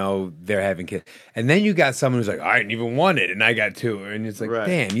people we know, they're having kids. And then you got someone who's like, I didn't even want it, and I got 2, and it's like, Right.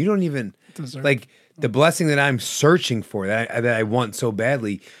 damn, you don't even Deserve. the blessing that I'm searching for, that I want so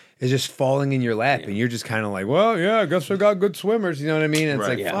badly, is just falling in your lap, and you're just kind of like, well, yeah, I guess we got good swimmers. You know what I mean? And it's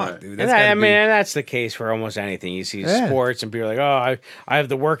Right. like, Yeah. fuck, Right. dude. And That's I gotta mean, be- and that's the case for almost anything. You see Yeah. sports, and people are like, "Oh, I have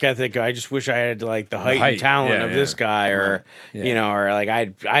the work ethic. I just wish I had like the height and height. talent Yeah, of yeah. this guy," or Yeah. you know, or like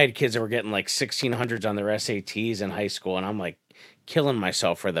I had kids that were getting like 1600s on their SATs in high school, and I'm like killing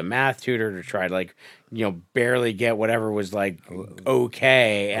myself for the math tutor to try to like barely get whatever was like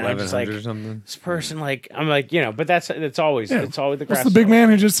okay, and I'm just like 1100 or something. this person like I'm like but it's always the grass. What's the big man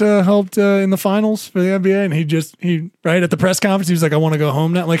who just helped in the finals for the NBA, and he right at the press conference he was like, I want to go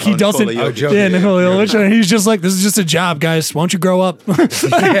home now. Like he doesn't. Nikola Jokic. Yeah, Nikola Jokic. And he's just like, this is just a job, guys. Why don't you grow up? He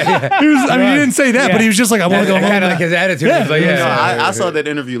didn't say that, but he was just like, I want to go home. Kind of now. like his attitude. Yeah. was like, You know, yeah. I saw that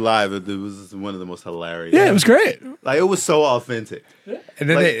interview live. It was one of the most hilarious. Yeah, it was great. Like it was so authentic. And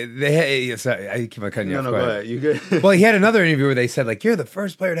then like- they had, sorry, I keep on cutting you No, off. no, Go go ahead. ahead. You good? Well, he had another interview where they said, like, you're the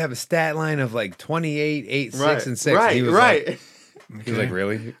first player to have a stat line of like 28, 8, 6, and 6. Right, He was right. Like, he was like,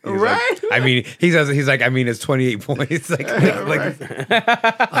 really? He was Right. Like, I mean, he's like, I mean, it's 28 points. Like,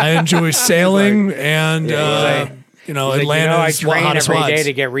 I enjoy sailing and Atlanta is I train hottest every day wives.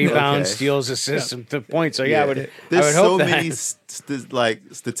 to get rebounds, Okay. steals, assists, and the points. So yeah, I would There's hope so that. many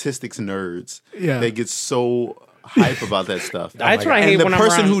statistics nerds. Yeah. They get so hype about that stuff. That's what I and hate the when I'm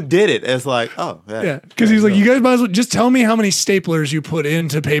person around- who did it is like, oh Yeah, because he's like, you guys might as well just tell me how many staplers you put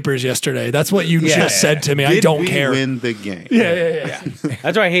into papers yesterday. That's what you just said to me. I Did don't we care. win the game? Yeah.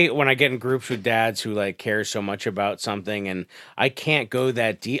 That's why I hate when I get in groups with dads who like care so much about something, and I can't go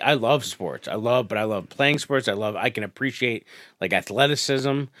that deep. I love sports. I love playing sports. I can appreciate like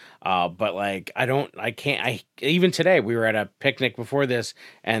athleticism. But like even today we were at a picnic before this,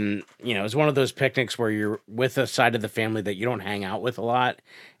 and it was one of those picnics where you're with a side of the family that you don't hang out with a lot,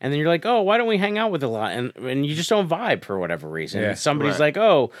 and then you're like, oh, why don't we hang out with a lot? And you just don't vibe for whatever reason. Yeah, And somebody's right. like,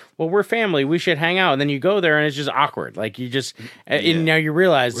 oh, well, we're family, we should hang out, and then you go there and it's just awkward. Like you just and now you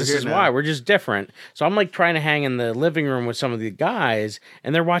realize this here is now. why we're just different. So I'm like trying to hang in the living room with some of the guys,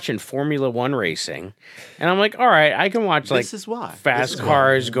 and they're watching Formula One racing, and I'm like, all right, I can watch like This is why. fast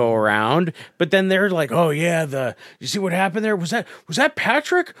cars go around, but then they're like, oh yeah, you see what happened there? Was that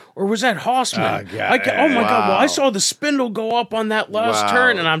Patrick or was that Hossman? Oh, God. Oh my God, well, I Wow. saw the spindle go up on that last Wow.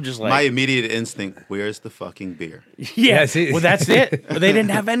 turn, and I'm just my like, immediate instinct, where's the fucking beer? yeah, see- well that's it. They didn't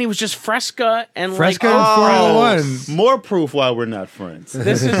have any. It was just Fresca and Fresca like, and Formula One. More proof why we're not friends.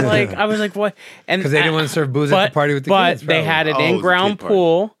 This is like, I was like, what? And 'Cause they didn't want to serve booze at the party with the but kids, they probably. had an Oh, it was a in-ground kid party.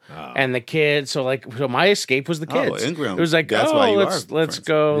 pool, and the kids. So my escape was the Oh, kids. in-ground. It was like, That's why you let's are let's friends.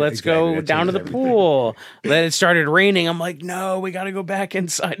 go, Yeah, let's exactly. go That down to the changes everything. pool. Then it started raining. I'm like, no, we got to go back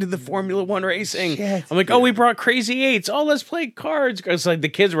inside to the Formula One racing. Shit. I'm like, oh, we brought Crazy Eights. Oh, let's play cards. It's like the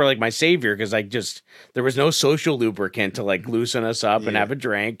kids were like my savior because there was no social lubricant to like loosen us up and have a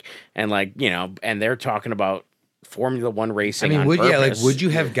drink, and and they're talking about Formula One I racing. mean, on purpose. would you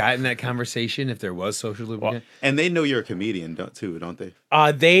have gotten that conversation if there was social lubricant? And they know you're a comedian, don't they?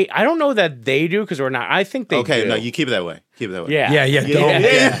 I don't know that they do because we're not. I think they Okay, do. no, you keep it that way. Keep it that way.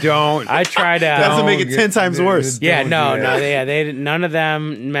 Yeah. Don't. I tried to. Doesn't make it 10 times worse. Yeah, Don't no, do no, that. they didn't. None of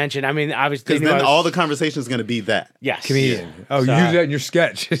them mentioned. I mean, obviously, Because then all the conversation is going to be that. yes, Comedian. Oh, So- use that in your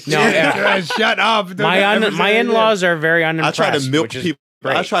sketch. No, yeah. Shut up. Don't My ever say it. in-laws are very I unimpressed. try to milk which is people.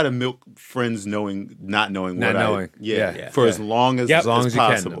 I great. try to milk friends not knowing Not what knowing. Yeah, Yeah. for as long as, Yep. as, As long as you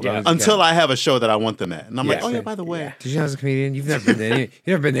can. possible. As long as you Until can. I have a show that I want them at. And I'm like, Yeah. oh yeah, by the way. Did you know I was a comedian? You've never been to any. You've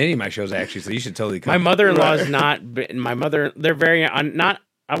never been to any of my shows actually, so you should totally come. My mother-in-law's not. My mother. They're very not.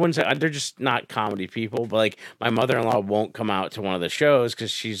 I wouldn't say they're just not comedy people, but like my mother-in-law won't come out to one of the shows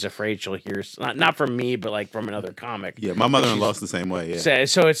because she's afraid she'll hear not from me, but like from another comic. Yeah, my mother-in-law's the same way. Yeah.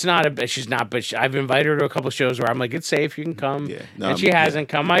 So it's not she's not, but I've invited her to a couple of shows where I'm like, it's safe, you can come. Yeah. No, and she yeah. hasn't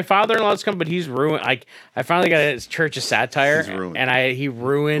come. My father-in-law's come, but he's ruined. Like I finally got a Church of Satire, He's ruined. and he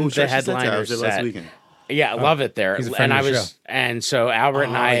ruined Ooh, the Church of Satire, I headliner was there last set. weekend. Yeah, I love it there. he's a friend And of I the was, and so Albert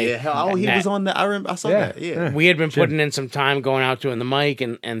and I. he was on that. I saw Yeah. that. Yeah. We had been putting in some time going out doing the mic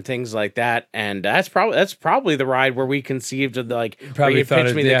and things like that, and that's probably the ride where we conceived of the where Probably you thought pitched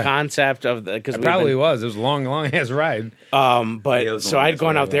it- me yeah. the concept of the because It probably was. It was a long ass ride. But it was so long, I'd that's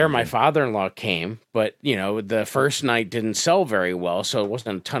gone right, out there. My father-in-law came, but the first night didn't sell very well, so it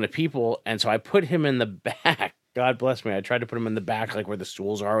wasn't a ton of people, and so I put him in the back. God bless me. I tried to put him in the back, like where the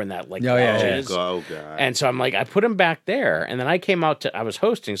stools are, and that like Oh, yeah, lounge yeah. is. Oh god. And so I'm like, I put him back there, and then I was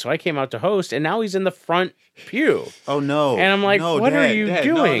hosting, so I came out to host, and now he's in the front pew. Oh no. And I'm like, No, what are Dad, you Dad,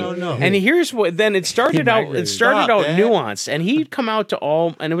 doing? No. And here's what. Then it started out. It migrated. started Stop, out Dad. nuanced, and he'd come out to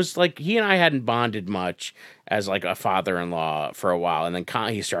all, and it was like he and I hadn't bonded much as like a father-in-law for a while, and then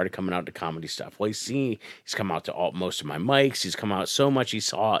he started coming out to comedy stuff. Well, he's come out to most of my mics. He's come out so much. He's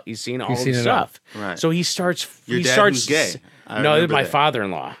seen all the stuff. Right. So he starts. Your he dad starts who's gay. No, this is my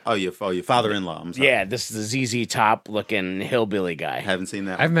father-in-law. Oh, your father-in-law. I'm sorry. Yeah, this is the ZZ Top looking hillbilly guy. Haven't seen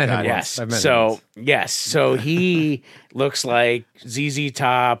that. I've met him. Yes. I've met him once. Yes. So he looks like ZZ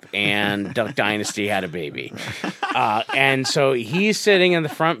Top and Duck Dynasty had a baby. And so he's sitting in the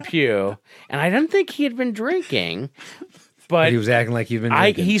front pew, and I don't think he had been drinking, but he was acting like he'd been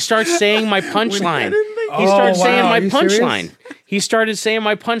drinking. he starts saying my punchline. He Oh, starts saying wow. my Are you serious? punchline. He started saying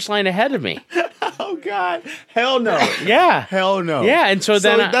my punchline ahead of me. Oh God, hell no. Yeah. Hell no. Yeah, and so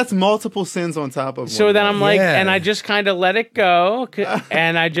then that's multiple sins on top of. So one then another. I'm like, Yeah. and I just kind of let it go,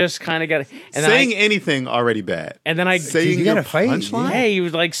 and I just kind of got. And saying then anything already bad. and then I saying you gotta your fight. punchline? Yeah, he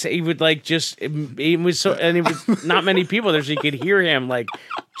would like say, he would like just it was so, and it was not many people there, so you could hear him like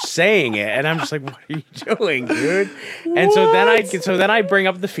saying it, and I'm just like, what are you doing, dude? And so then I bring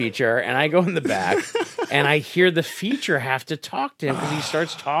up the feature, and I go in the back, and I hear the feature have to talk to him because he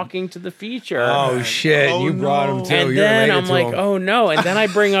starts talking to the feature. Oh shit! Oh, you brought him no. too. And You're then related I'm to like, him. oh no! And then I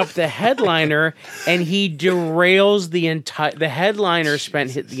bring up the headliner, and he derails the entire. The headliner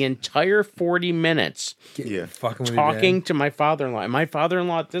spent the entire 40 minutes Yeah. Fucking with your dad. talking to my father-in-law. And my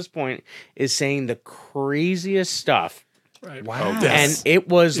father-in-law at this point is saying the craziest stuff, Wow. and it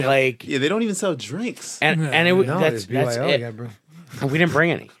was like, Yeah, they don't even sell drinks. and it was No, that's there's BYO, it. yeah, bro. We didn't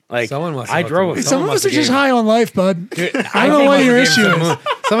bring any. Like Someone must have I hooked drove. him it. up. Some of us are just gave- high on life, bud. I I don't know think what your Gave him issue some is. moon-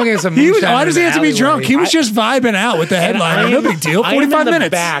 Someone gave him some He was, moonshine why does he in have to the be drunk? He alleyway. was just vibing out with the headliner. No big deal. I am 45 in the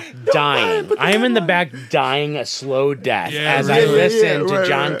minutes. back dying. I am in the back dying a slow death Yeah, as really. I listen to right,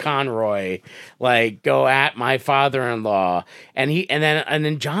 John right. Conroy like go at my father-in-law, and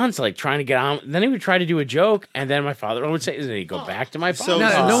then John's like trying to get on. Then he would try to do a joke, and then my father-in-law would say, "Then he go back to my So,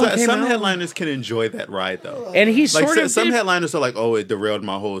 father-in-law." no one came some out. headliners can enjoy that ride though. And he Like sort of some did. headliners are like, oh, it derailed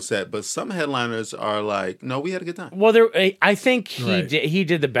my whole set, but some headliners are like, no, we had a good time. Well, I think he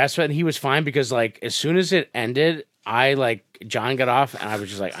did the best of it, and he was fine because like as soon as it ended, John got off, and I was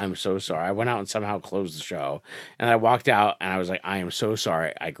just like, I'm so sorry. I went out and somehow closed the show, and I walked out, and I was like, I am so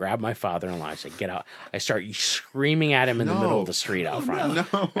sorry. I grabbed my father-in-law. I said, get out. I start screaming at him in the middle of the street out front,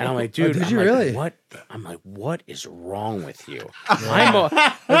 and I'm like, dude, did I'm you like, really? What? I'm like, what is wrong with you?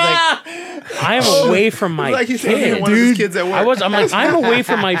 I'm away from my Like he said, kid. one of his kids at work. I'm like, I'm away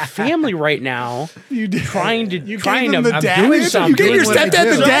from my family right now, trying to him the dad. doing You something. gave your What I stepdad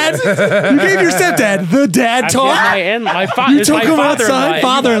do. the dad. You gave your stepdad the dad talk. You took him outside.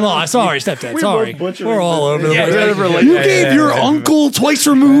 Father-in-law. Sorry, stepdad. Sorry. We're all over the place. You gave your uncle twice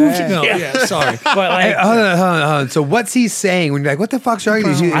removed. No, yeah, sorry. But Hey, like, hold on. So what's he saying when you're like, what the fuck's wrong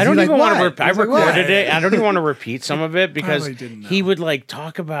with you? I don't even want to. I He's like, what? recorded it. I don't even want to repeat some of it because Probably didn't know. he would like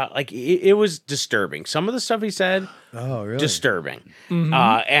talk about like it was disturbing. Some of the stuff he said, Oh, really? disturbing.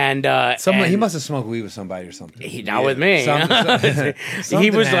 Mm-hmm. Someone, he and must have smoked weed with somebody or something. he not with me. Something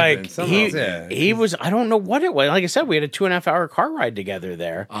He was happened. like Something- he was. I don't know what it was. Like I said, we had a 2.5 hour car ride together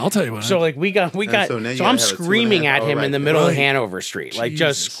there. I'll tell you what. So like we got so now you so gotta I'm have a 2.5 screaming at hour him in ride. the middle of Right. Hanover Street, like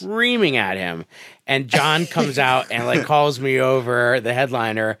just Jesus. screaming at him. And John comes out and like calls me over, the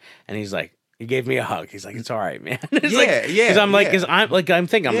headliner, and he's like, he gave me a hug. He's like, it's all right, man. It's Yeah, yeah, Because I'm like, yeah. because I'm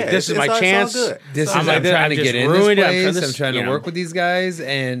thinking, I'm Yeah, like, this is it's my all chance. good. I'm like, trying I've to just get in ruined it. this place. this, I'm trying you to know. work with these guys,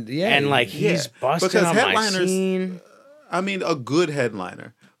 and yeah, And like he's busting Because on my headliners- scene. I mean, a good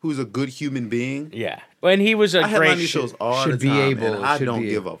headliner who's a good human being. Yeah, and he was a I headline great these shows all should the be time, able- and I should don't be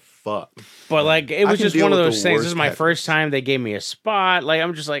give a fuck. But like it was can just deal one of with the those things. This worst is my headliners. first time they gave me a spot. Like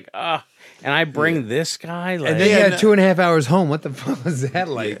I'm just like, and I bring this guy. Like, and then Yeah, you had no- 2.5 hours home. What the fuck was that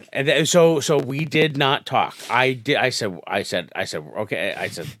like? And so we did not talk. I did. I said, okay. I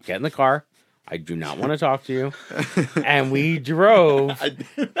said, get in the car. I do not want to talk to you. And we drove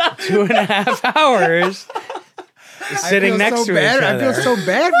 2.5 hours sitting next to each other. I feel so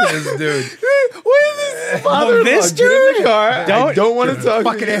bad for this dude. This dude? Don't want to talk.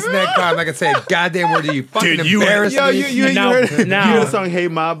 Fucking ass in that car. I'm not gonna say a goddamn word to you. Fucking Dude, you- embarrassed Yo, me. you No, heard no. you heard the song "Hey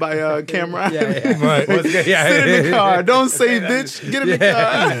Ma" by Cameron. Right. Sit in the car. Don't say bitch. Get in the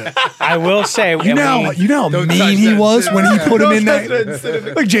car. I will say, You know how Don't mean touch he that was shit. when he put him in Don't touch that. that. Sit in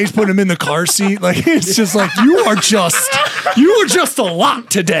the Like James put him in the car seat. Like it's just like you were just a lot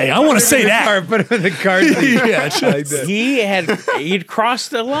today. I want to say that. Put him in the car. Yeah, just- he'd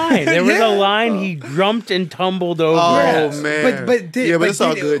crossed the line. There was a line he jumped and tumbled over. Oh man. But it's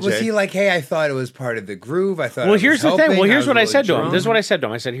all good. Was Jay. he like, hey, I thought it was part of the groove. I thought. Well, I was here's the thing. helping. Well, here's was what I really said to him. drunk. This is what I said to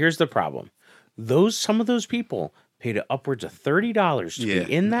him. I said, here's the problem. Some of those people paid upwards of $30 to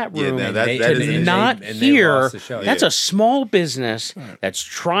be in that room now and that is to an not and they hear. lost the show. That's a small business that's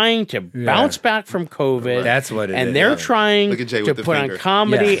trying to bounce back from COVID. That's what it and is. they're Yeah. trying Look at Jay to with the put finger. on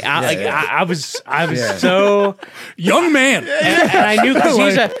comedy. Yeah. I was so. Young man. And I knew because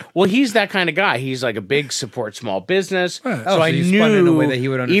he's that kind of guy. He's like a big support small business. so I you spun it in a knew way that he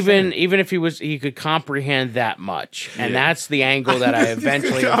would understand. even if he could comprehend that much, and that's the angle that I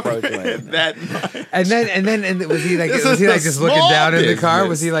eventually approached with. That much. And then was he like This was is he like the just looking small down in the car? business.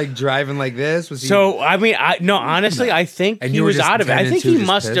 Was he like driving like this? Was he So I mean, honestly, I think And he you were was just out of it. I 10 think and 2 he just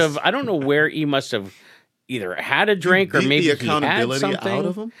must pissed? have. I don't know where he must have either had a drink or beat maybe the he had accountability something out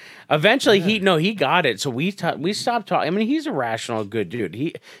of him? Eventually, he got it. So we stopped talking. I mean, he's a rational, good dude.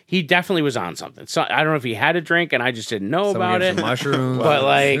 He definitely was on something. So I don't know if he had a drink and I just didn't know Someone about gave it. some mushrooms? But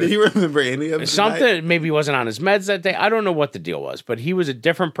like Did he remember any of it? something, maybe he wasn't on his meds that day. I don't know what the deal was, but he was a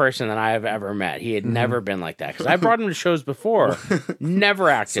different person than I have ever met. He had never been like that because I brought him to shows before. Never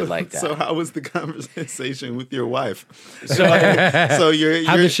acted like that. So how was the conversation with your wife? So you're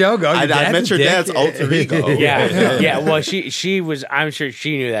How'd the show go? Your I dad's met a your dick. dad's alter ego. yeah. Well, she was. I'm sure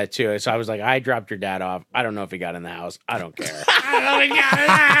she knew that too. So I was like, I dropped your dad off. I don't know if he got in the house. I don't care. I don't know if he got in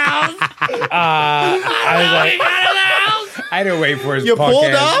the house. I was like, I didn't wait for his You punk pulled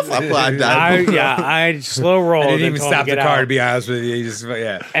ass. off? I I slow rolled. I didn't even and told him stop to the get car out. to be honest with you. He just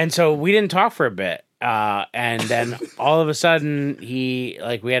And so we didn't talk for a bit. And then all of a sudden, we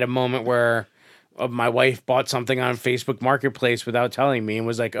had a moment where my wife bought something on Facebook Marketplace without telling me and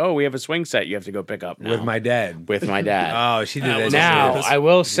was like, "Oh, we have a swing set you have to go pick up now." with my dad. With my dad. Oh, she did that. Now, Service. I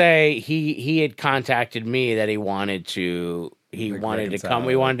will say he had contacted me that he wanted to come. He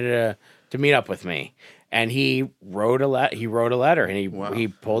wanted to meet up with me. And he wrote a letter and he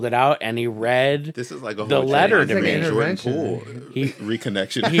pulled it out and he read This is like a the whole letter to like me. a Jordan Intervention. Poole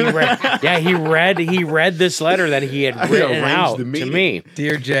reconnection. He read this letter that he had written arranged out the to meeting. me.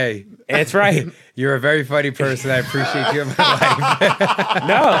 Dear Jay, That's right. you're a very funny person. I appreciate you in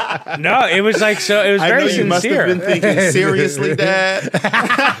my life. No, it was like so. It was I know very you must have sincere. been thinking, seriously, Dad?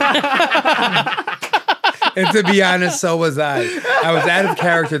 And to be honest, so was I. I was out of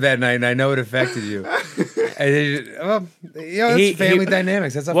character that night, and I know it affected you. And that's family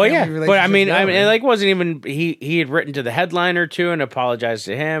dynamics. That's a Well, family yeah, relationship. but I mean, go, it like wasn't even he had written to the headliner too and apologized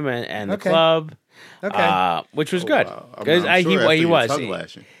to him and the Okay. club, Okay. which was good Wow. because I'm sure after he your was. tongue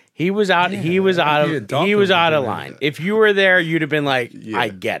lashing. He was out. He was out You of. didn't talk He to was him out of for line. If you were there, you'd have been like, "I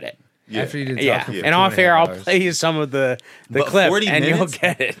get it." After you didn't talk Yeah, to him for and off 2.5 air, I'll hours. play you some of the But clip, 40 and you'll minutes?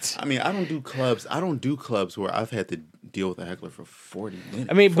 get it. I mean, I don't do clubs. I don't do clubs where I've had to deal with a heckler for 40 minutes.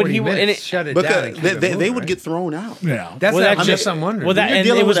 I mean, but 40 he minutes, and it, shut it down. because And keep they, it they moving, would right? get thrown out. Yeah. That's Well, not that's just just- I'm wondering. well, that- You're and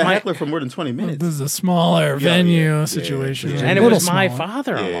dealing it was with a my- heckler for more than 20 minutes. This is a smaller venue situation. yeah. and it Little was my smaller.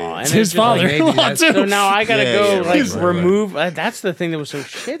 father-in-law. Yeah. And It's his just like, maybe father-in-law that's- too. so now I gotta Yeah, go yeah, like right, right, remove. That's the thing that was so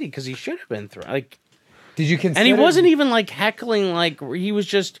shitty because he should have been through. Like, Did you consider? and he wasn't even like heckling. Like he was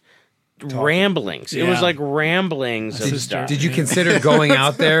just ramblings. It was Yeah. like ramblings of his stuff. Did you consider going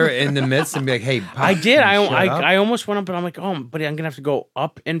out there in the midst and be like, "Hey, Pop, I did. shut up?" I almost went up, but I'm like, oh, but I'm gonna have to go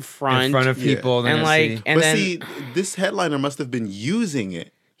up in front, in front of people and then like, see. and But then see, this headliner must have been using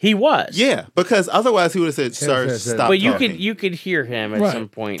it. he was, Yeah, because otherwise he would have said, "Sir, said- stop." But you talking. could hear him at Right. some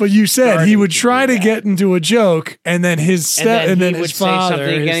point. But you said he starting would to try do to that. get into a joke, and then his and then he his would say father,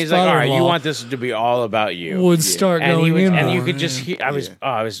 something again. his He's like, all right, you father-in-law want this to be all about you. would start and going he was, in and more, you could just yeah. hear.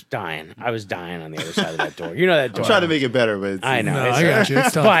 I was dying. I was dying on the other side of that door. You know that door. I'm trying to make it better, but it's, I know. No, it's- I got you.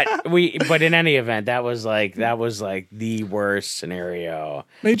 It's tough. but in any event, that was like the worst scenario.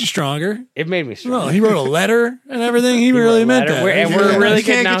 Made you stronger. It made me strong. Well, he wrote a letter and everything. He wrote really a meant letter. that. And Yeah. we're really you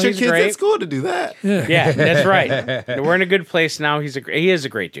can't good now. get your He's kids great. at school to do that. Yeah, that's right. We're in a good place now. He is a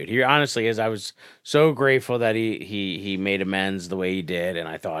great dude. He honestly is. I was so grateful that he made amends the way he did, and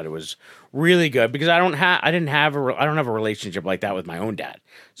I thought it was really good because I don't have a relationship like that with my own dad.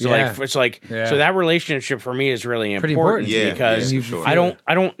 So Yeah. so that relationship for me is really Pretty important, important. Yeah, because yeah, for sure.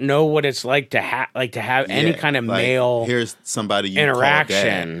 I don't know what it's like to have any Yeah, kind of like, male Here's somebody you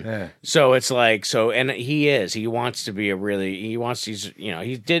interaction. Yeah. So it's like and he wants to be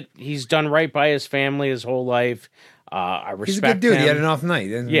he's done right by his family his whole life. I respect He's a good dude. him. He had an off night.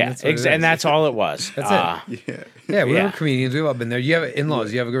 And Yeah, that's what it is. and that's all it was. That's it. Yeah. Yeah, we Yeah. were comedians. We've all been there. You have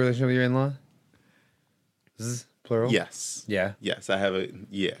in-laws. You have a good relationship with your in-law? plural? Yes. Yeah. Yes, I have a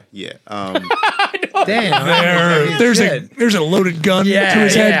yeah. Damn. There's a loaded gun Yeah, to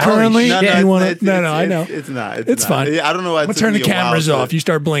his yeah, head holy currently. shit. I know. It's not. It's fine. I don't know why. I'm gonna turn the cameras off. You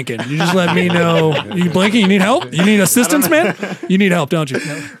start blinking. You just let me know. You blinking? You need help? You need assistance, man? You need help, don't you?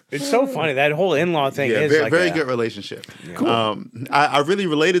 No. It's so funny. That whole in-law thing is very, like very good relationship. Cool. I really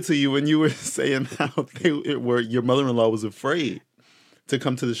related to you when you were saying how your mother-in-law was afraid to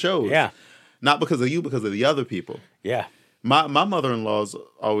come to the shows. Yeah. Not because of you, because of the other people. Yeah. My mother-in-law's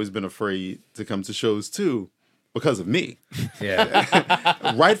always been afraid to come to shows too, because of me.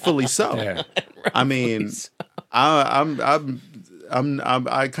 Yeah. Rightfully so. Yeah. I mean, I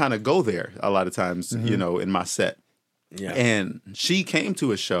kind of go there a lot of times, you know, in my set. Yeah. And she came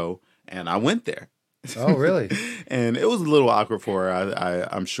to a show, and I went there. Oh, really? And it was a little awkward for her,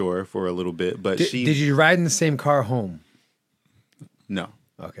 I'm sure, for a little bit. But Did you ride in the same car home? No.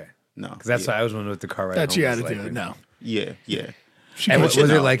 Okay. No. Because that's why I was wondering what the car ride That's home you was got to like. do it. No. Yeah. And But was you it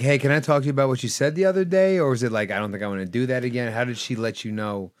know. like, hey, can I talk to you about what you said the other day? Or was it like, I don't think I want to do that again? How did she let you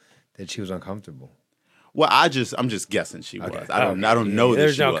know that she was uncomfortable? Well, I'm just guessing she was. I don't know that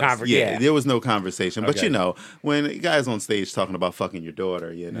There's she no was. conversation. Yeah, there was no conversation. But Okay. you know, when guys on stage talking about fucking your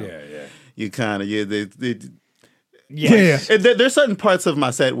daughter, you know, you kind of Yeah. And there's certain parts of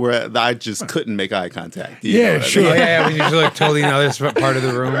my set where I just couldn't make eye contact. You know Yeah, what I sure. mean? Yeah, when you're just like totally in the other part of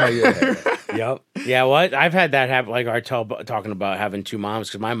the room. Like, yeah. Yep. Yeah. What I've had that happen. Like talking about having two moms,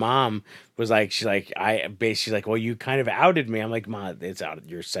 because my mom was like, she's like, well, you kind of outed me. I'm like, Ma, it's out.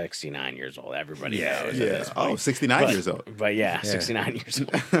 You're 69 years old. Everybody knows. Yeah. Oh, 69 years old. But yeah, 69 years old.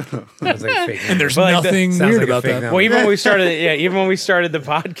 Sounds like a fake And there's But like nothing sounds weird like a about fake that. number. Well, even when we started the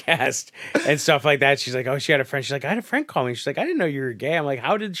podcast and stuff like that, she's like, oh, she had a friend. She's like, I had a friend call me. She's like, I didn't know you were gay. I'm like,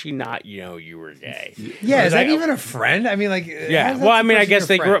 how did she not know you were gay? Yeah, is that like, even a friend? I mean, like, Yeah. how's that Well, I mean, I supposed to be guess a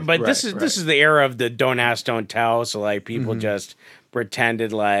they grew up, friend? but this is the era of the don't ask, don't tell. So like people just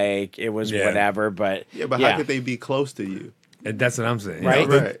pretended like it was whatever. But Yeah, but how could they be close to you And that's what I'm saying. Right?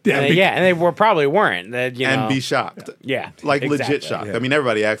 Right. And they were probably weren't. That you know, and be shocked? yeah, Like exactly. legit shocked. I mean,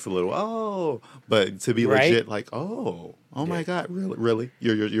 everybody acts a little, but to be Right? legit, like, oh my God, really?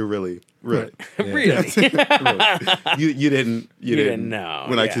 You're really. Really? You didn't know,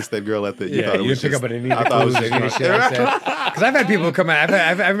 when I yeah. kissed that girl at the. You Yeah, thought it you was pick just, up on any I thought it was clues or any just shit I said. Because I've had people come out.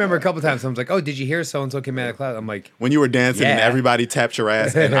 I remember a couple times. Someone's like, "Oh, did you hear so and so came out of class?" I'm like, when you were dancing and Yeah. everybody tapped your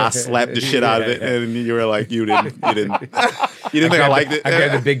ass and I slapped the shit out of it and you were like, you didn't think I liked it. I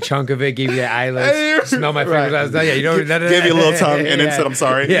grabbed a big chunk of it, gave you the eyelids, smell my fingers. I was done. Yeah, you know, none of Gave that. you a little tongue and then said, I'm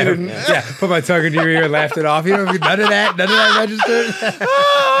sorry. Yeah, You didn't- yeah. Put my tongue in your ear and laughed it off. You know, none of that registered.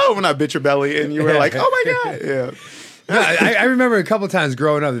 Oh, when I bit your belly and you were like, oh my God. Yeah. No, I remember a couple times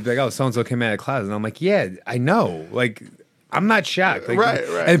growing up, they'd be like, "Oh, so and so came out of class," and I'm like, "Yeah, I know." Like, I'm not shocked. Like, Right.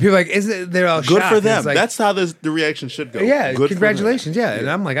 And people are like, "Is it?" They're all Good shocked. for And them. it's like, That's how the reaction should go. yeah. Good for them. Congratulations. Yeah. And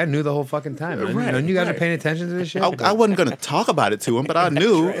I'm like, I knew the whole fucking time. Man. Right, You guys are right. paying attention to this shit. I wasn't going to talk about it to him, but I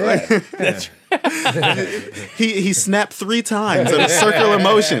knew. He snapped 3 times in a circular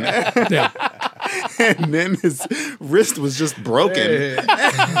motion. And then his wrist was just broken.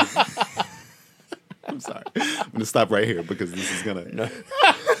 I'm sorry. I'm going to stop right here because this is going to...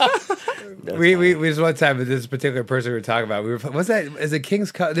 We was one time with this particular person we were talking about. What's that? Is it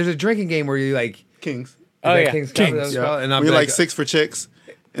King's Cup? There's a drinking game where you like. Kings. Is Oh, that yeah. King's Cup? Kings, That was Yeah. called? And I'm We were like 6 for chicks.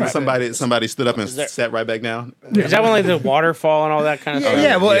 And Right. somebody stood up and sat right back down. Is that when like the waterfall and all that kind of stuff?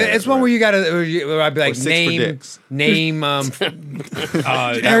 Yeah, well, Yeah, it's one right. where you gotta. Where I'd be like, 6 for dicks. name.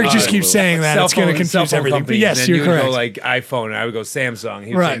 Eric just keeps saying that. It's going to confuse cell phone everything. But companies, yes, and you're you would correct. go like iPhone, and I would go Samsung.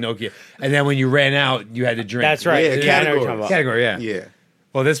 He would Right. say Nokia. And then when you ran out, you had to drink. That's right. Yeah, I know what you're categories. talking about. Category, yeah. Yeah.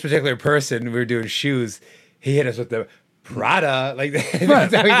 Well, this particular person, we were doing shoes. He hit us with the Prada, like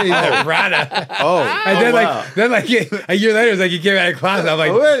Prada. Oh, And wow. then like a year later, it's like he came out of class. I'm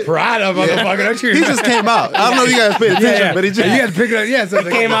like, wait. Prada, motherfucker, don't you? He just came out. I don't know if you guys paid attention, but he just... You got to pick it up. Yeah, so it's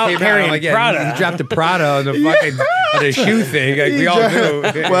like, Came out carrying I'm like, yeah, Prada. He dropped the Prada on the fucking on the shoe thing. Like we all knew.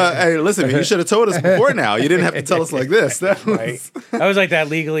 Well, hey, listen, man, you should have told us before now. You didn't have to tell us like this. That was, Right. That was like that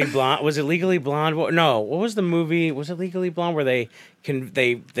Legally Blonde. Was it Legally Blonde? No. What was the movie? Was it Legally Blonde where they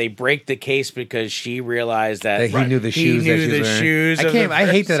break the case because she realized that He knew the shoes. He that knew she was the wearing. shoes. I of can't. the I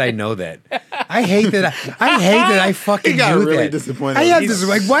hate that I know that. I hate that. I hate that I fucking He got knew really that. disappointed. I have this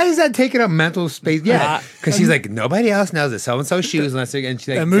like, why is that taking up mental space? Yeah, Uh, because she's like nobody else knows that so and so shoes unless they and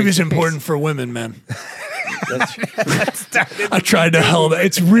she like, That movie's breaks the important for women, man. I tried to hell.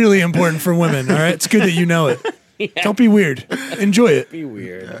 It's really important for women. All right, it's good that you know it. Don't be weird. Enjoy it. Be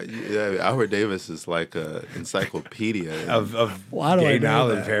weird. yeah, Albert Davis is like an encyclopedia case of Well, how do I gay know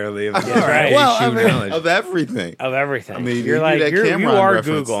knowledge that? apparently. Of right. well, I mean- knowledge. of everything. Of everything. I mean, you're you like do that you Cameron are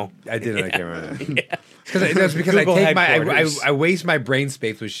reference. Google. I did on camera. That's because I Google take headquarters. I waste my brain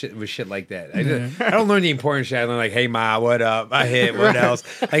space with shit like that. I don't learn the important shit. I learn like, hey ma, what up? I hit. What else?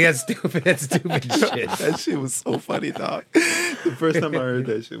 Like that's stupid. That's stupid shit. That shit was so funny, dog. The first time I heard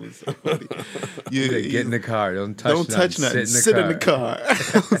that shit was so funny. Get in the car. Don't touch nothing. Sit in the car.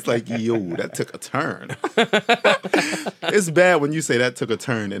 I was like, yo, that took a turn. It's bad when you say that took a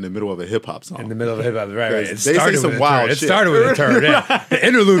turn in the middle of a hip hop song. In the middle of a hip hop, right? It They say some wild shit. It started with a turn. Yeah. The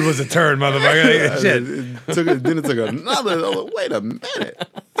interlude was a turn, motherfucker. Shit. Then it took another. Wait a minute.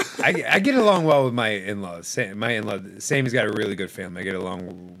 I get along well with my in-laws. My in-law, Sammy's got a really good family. I get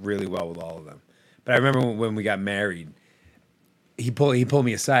along really well with all of them. But I remember when we got married, he pulled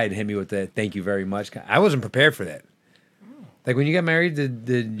me aside and hit me with the "thank you very much." I wasn't prepared for that. Like when you got married,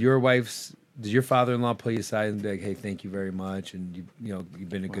 did your father-in-law pull you aside and be like, "Hey, thank you very much," and you've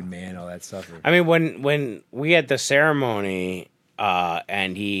been a good man, all that stuff? Or? I mean, when we had the ceremony,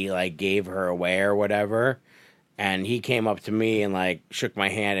 and he like gave her away or whatever, and he came up to me and like shook my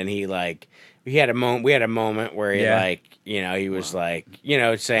hand, and we had a moment where he was like,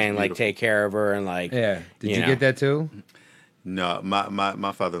 saying like take care of her and like, yeah. Did you get that too? No,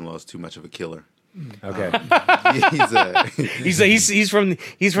 my father-in-law is too much of a killer. Okay. He's from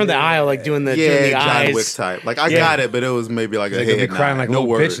the aisle, like doing the John eyes. Wick type. Like I got it, but it was maybe like a head crying like no a little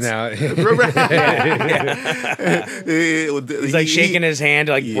words. bitch now. He's like shaking his hand,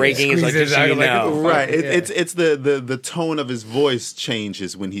 like breaking his like just so you know. Right. It's the tone of his voice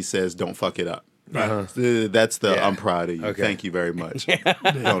changes when he says "Don't fuck it up." That's the I'm proud of you. Okay. Thank you very much.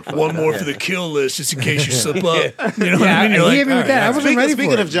 Don't fuck One it more up. for the kill list, just in case you slip up. You know what I mean? You're he hit me with that. I wasn't ready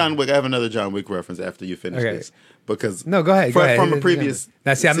Speaking for of it. John Wick, I have another John Wick reference after you finish Okay. this. Because No, go ahead. From a previous.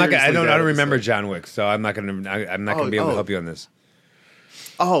 Now, see, I'm not. I don't Seriously remember episode. John Wick, so I'm not gonna be able to help you on this.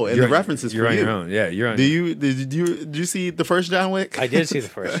 Oh, and the reference is You're for on you. your own. Yeah, you're on. Did you see the first John Wick? I did see the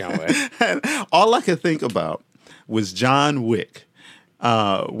first John Wick. And all I could think about was John Wick.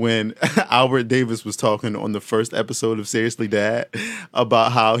 When Albert Davis was talking on the first episode of Seriously Dad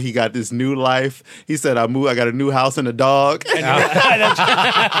about how he got this new life. He said, I got a new house and a dog. I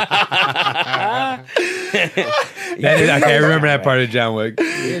remember that part of John Wick.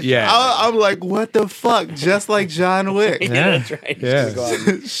 Yeah. I'm like, what the fuck? Just like John Wick. Yeah. That's right.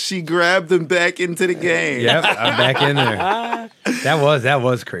 Yeah. She grabbed him back into the game. Yep, I'm back in there. That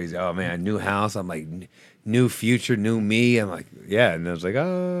was crazy. Oh man, new house. I'm like, new future, new me. I'm like, yeah. And I was like,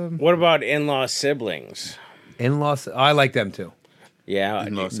 What about in-law siblings? in-laws. Oh, I like them too. Yeah.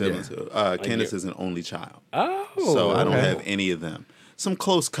 No, siblings. Candace is an only child. Oh. So I don't okay. have any of them. Some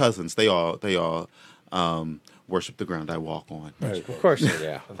close cousins. They all worship the ground I walk on. Of course they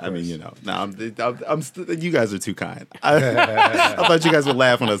do. I mean, you guys are too kind. I thought you guys would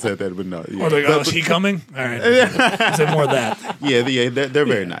laugh when I said that, but no. Yeah. Or like, oh, is he coming? All right. Is more of that? Yeah, they're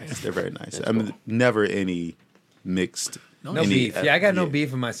very nice. They're very nice. I mean, never any mixed. No beef. Yeah, I got no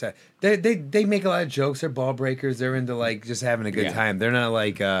beef on my side. They make a lot of jokes. They're ball breakers. They're into like just having a good time. They're not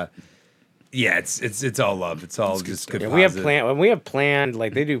like it's all love. It's all just good. Yeah, positive. we have planned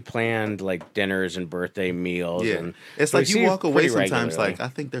like they do planned like dinners and birthday meals. Yeah, and it's we like see you walk away pretty sometimes regularly. like I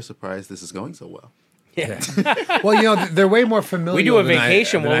think they're surprised this is going so well. Well, they're way more familiar. We do a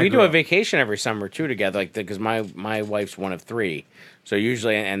vacation. We do a vacation every summer too together, like because my wife's one of three, so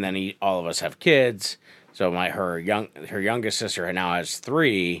usually and then all of us have kids. So her youngest sister now has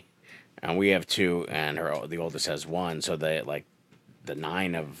 3, and we have 2, and the oldest has 1. So they like the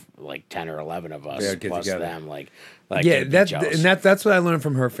 9 of like 10 or 11 of us plus together. them like yeah, that's what I learned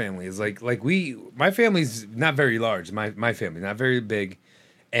from her family. Is like my family's not very large. My family not very big,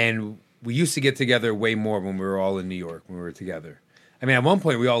 and we used to get together way more when we were all in New York when we were together. I mean, at one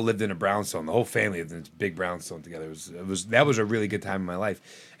point we all lived in a brownstone. The whole family lived in this big brownstone together. That was a really good time in my life.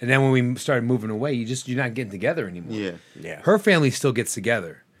 And then when we started moving away, you're not getting together anymore. Yeah. Her family still gets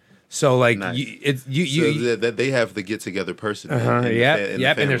together. So like Nice. you that they have the get together person.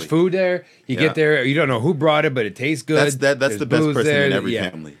 Yep. And there's food there. You get there. You don't know who brought it, but it tastes good. That's There's the best booze person there. in every Yeah.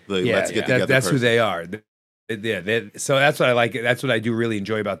 family. Let's get together. That's who person. they are. So that's what I like. That's what I do really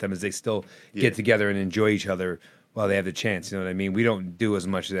enjoy about them is they still get together and enjoy each other while they have the chance. You know what I mean? We don't do as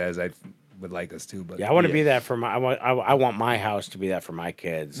much of that as I would like us to. But Yeah, I want to be that for my. I want my house to be that for my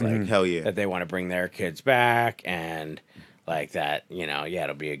kids. Like Hell yeah. that they want to bring their kids back and like that.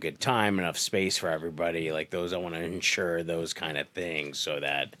 It'll be a good time, enough space for everybody. Like those, I want to ensure those kind of things so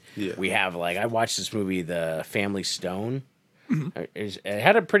that we have like. I watched this movie, The Family Stone. It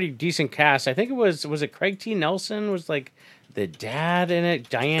had a pretty decent cast. I think it was it Craig T. Nelson was like the dad in it.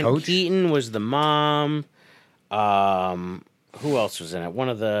 Diane Keaton was the mom. Who else was in it? One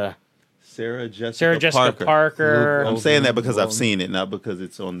of the Sarah Jessica Parker. I'm saying that because I've seen it, not because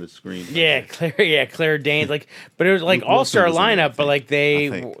it's on the screen. Yeah, Claire Danes. Like, but it was like all-star lineup. But like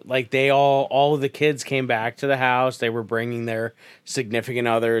they all of the kids came back to the house. They were bringing their significant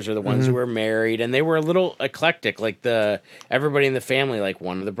others or the ones who were married, and they were a little eclectic. Like everybody in the family. Like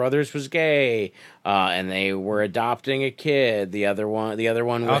one of the brothers was gay, and they were adopting a kid. The other one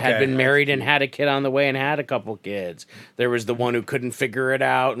had been married and had a kid on the way and had a couple kids. There was the one who couldn't figure it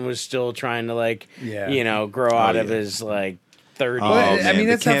out and was still trying to grow out of his 30s. I mean,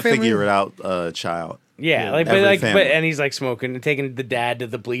 that's can't figure it out, child. Yeah, and he's like smoking, taking the dad to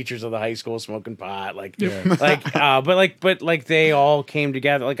the bleachers of the high school, smoking pot, but they all came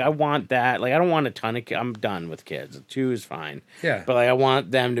together. Like I want that. Like I don't want a ton of. I'm done with kids. 2 is fine. Yeah, but I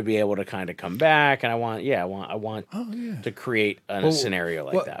want them to be able to kind of come back, and I want to create a scenario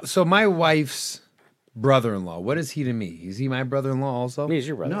like that. So my wife's brother-in-law, what is he to me? Is he my brother-in-law also? He's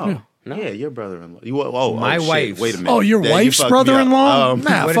your brother. No. Yeah, your brother-in-law. My wife's. Wait a minute. Oh, your wife's brother-in-law?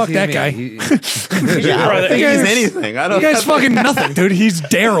 Nah, fuck that guy. I don't think he's anything. You guys fucking nothing, dude. He's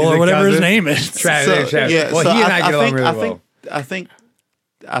Daryl or whatever his name is. Travis. He and I get along really well. I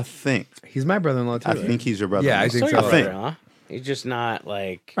think he's my brother-in-law too. I think he's your brother-in-law. Yeah, I think so. Your brother, huh? He's just not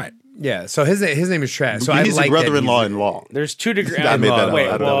like right. Yeah, so his name is Travis. So he's I like brother-in-law. There's 2 degrees. I made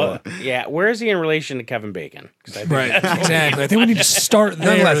that up. Yeah. Where is he in relation to Kevin Bacon? Right, exactly. I think we need to start there.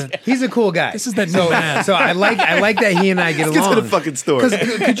 Nonetheless, he's a cool guy. This is that so I like that he and I get along. Get to the fucking story.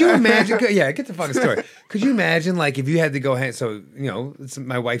 Could you imagine? Yeah, get the fucking story. Could you imagine if you had to go hang? So it's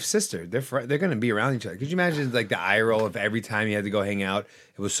my wife's sister. They're going to be around each other. Could you imagine the eye roll if every time you had to go hang out,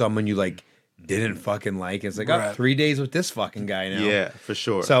 it was someone you didn't fucking like? It's 3 days with this fucking guy now. Yeah, for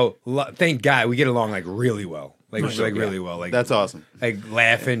sure. So thank God we get along really well. Really well. That's awesome.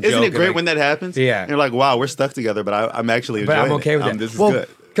 Laughing, Isn't joking, it great when that happens? Yeah. And you're like, wow, we're stuck together, but I'm actually enjoying it. But I'm okay with that. This is good.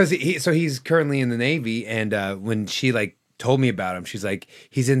 Because he's currently in the Navy, and when she told me about him, she's like,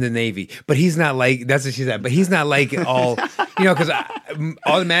 he's in the Navy, but he's not that's what she said, but he's not all, because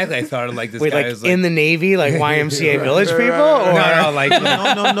automatically I thought of this guy was in the Navy, YMCA Village people? Or?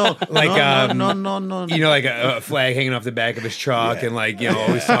 No, a flag hanging off the back of his truck, and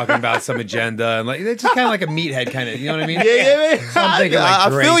always talking about some agenda, and it's just kind of like a meathead kind of, you know what I mean? Yeah. So I'm thinking, I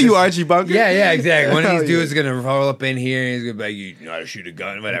feel you, Archie Bunker. Yeah, exactly. One of these dudes is gonna roll up in here, and he's gonna be like, you know how to shoot a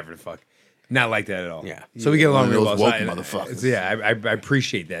gun, whatever the fuck. Not like that at all. Yeah. So we get along real well. Woke motherfuckers. Yeah, I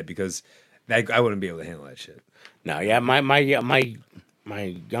appreciate that because I wouldn't be able to handle that shit. No, yeah, my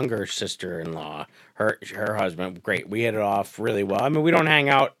younger sister-in-law, her husband, great. We hit it off really well. I mean, we don't hang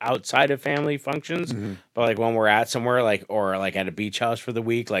out outside of family functions, but when we're at somewhere or at a beach house for the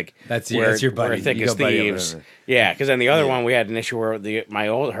week, that's your buddy. We're thick as thieves. Yeah, because then the other one we had an issue where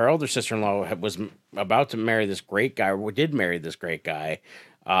her older sister-in-law was about to marry this great guy. Or did marry this great guy.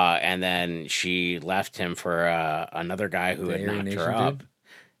 And then she left him for another guy who had knocked her up,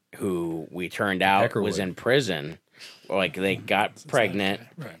 who we turned out was in prison. They got pregnant,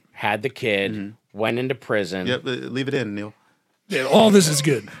 had the kid, went into prison. Yep, leave it in, Neil. Yeah, all this is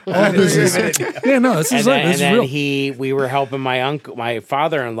good. All this is yeah, no, this is this is real. We were helping my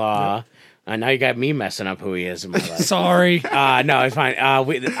father-in-law. Now you got me messing up who he is in my life. Sorry. No, it's fine.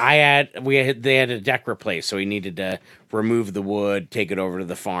 They had a deck replaced, so he needed to remove the wood, take it over to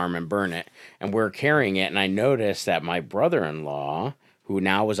the farm, and burn it. And we're carrying it, and I noticed that my brother-in-law, who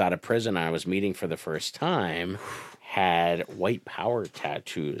now was out of prison, I was meeting for the first time, had white power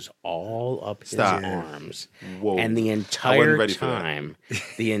tattoos all up his arms. Whoa. And the entire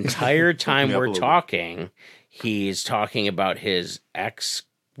time we're talking, he's talking about his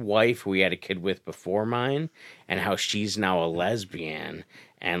ex-wife who he had a kid with before mine, and how she's now a lesbian,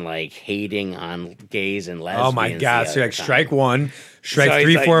 and hating on gays and lesbians. Oh my God! So strike 1, strike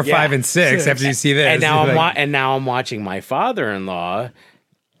 3, 4, 5, and 6 after you see this. And now I'm watching my father-in-law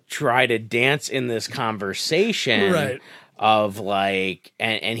try to dance in this conversation of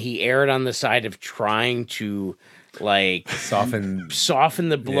and he erred on the side of trying to soften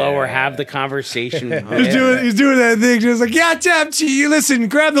the blow or have the conversation. He's doing that thing, just yeah, you listen,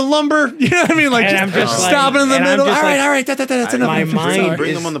 grab the lumber. You know what I mean? Just stopping in the middle. All right, that's enough. My mind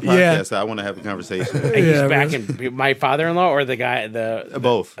bring them on the podcast. I want to have a conversation. He's back in my father-in-law or the guy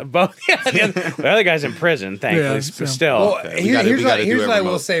both. Yeah, the other guy's in prison, thankfully. But still, well, here's what I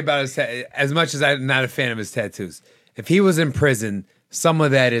will say about his as much as I'm not a fan of his tattoos. If he was in prison, some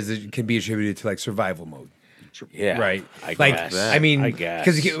of that can be attributed to survival mode. Yeah, right. I guess. I mean,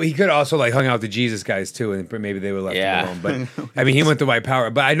 because he could also hung out with the Jesus guys too, and maybe they were left him alone. But I mean, he went to white power.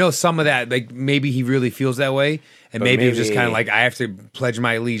 But I know some of that, maybe he really feels that way, And But maybe it was just maybe- kind of like, I have to pledge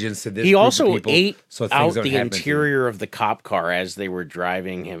my allegiance to this He group of also people, ate so things out don't the happen to you. interior of the cop car as they were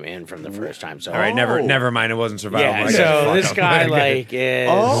driving him in from the first time. So All right, never mind. It wasn't survival. yeah, I guess. so Fuck this him. guy Okay.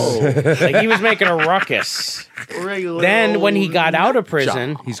 like is like he was making a ruckus. Regular Then when he old got out of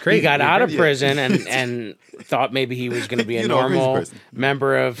prison, He's crazy. He got He's out of crazy. prison and thought maybe he was going to be a You know, a crazy normal person.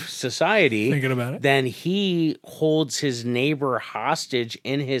 member of society. Thinking about it. Then he holds his neighbor hostage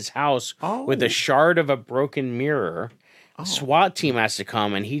in his house with Oh. a shard of a broken mirror. SWAT team has to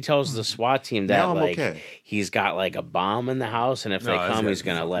come, and he tells the SWAT team that Now I'm like okay. he's got like a bomb in the house, and if they that's come, good. he's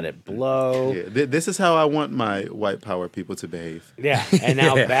gonna let it blow. Yeah, this is how I want my white power people to behave. Yeah, and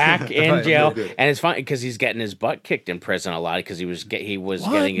now back in jail, good. and it's funny because he's getting his butt kicked in prison a lot because he was getting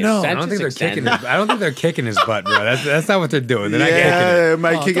his No, sentence I don't think they're kicking. extended. I don't think they're kicking his butt, bro. That's not what they're doing. They're not kicking it. Yeah,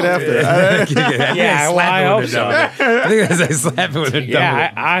 might kick it after. Kicking it. Yeah, well, I hope so. I think that's like slapping when they're done.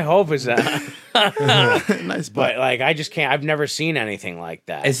 Yeah, I hope it's that. Nice But butt. like, I just can't. I've never seen anything like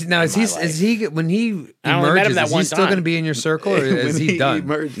that. Is in my life. he when he I only met him emerges? that Is he one still time. going to be in your circle, or is When he done?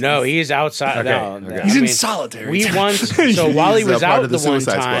 emerged- No, he's outside. Okay, No, okay. I He's in mean, solitary. We once. So while he He's, was part out of the the one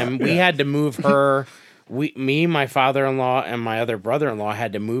Suicide Squad. time, we had to move her. Me, my father-in-law, and my other brother-in-law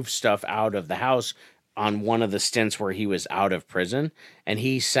had to move stuff out of the house on one of the stints where he was out of prison, and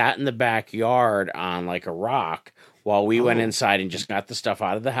he sat in the backyard on like a rock while we went inside and just got the stuff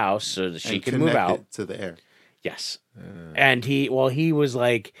out of the house so that she and could move connect out. it to the air. Yes. And he was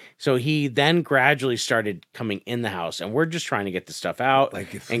like, so he then gradually started coming in the house, and we're just trying to get the stuff out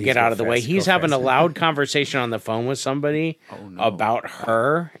Like, if and please get go out of the way. fast, He's go having a fast. loud conversation on the phone with somebody about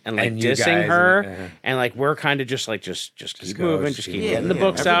her and like And you dissing guys, her. And like, we're kind of just like, just keep go, moving, just just keep keep moving. getting the Yeah,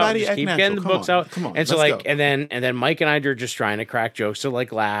 books out, everybody just act keep natural. getting the Come books on, out. come on, And so let's like, go. and then Mike and I are just trying to crack jokes to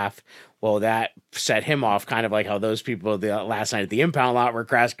like laugh. Well, that set him off, kind of like how those people the last night at the impound lot were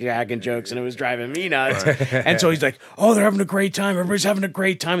cracking jokes, and it was driving me nuts. And so he's like, "Oh, they're having a great time. Everybody's having a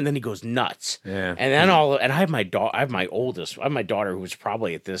great time." And then he goes nuts. Yeah. And then I have my daughter who was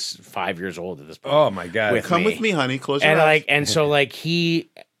probably at this 5 years old at this point. Oh my god! With Come me. with me, honey. Close your And eyes. like, and so like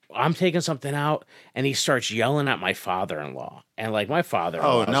I'm taking something out, and he starts yelling at my father-in-law, and like my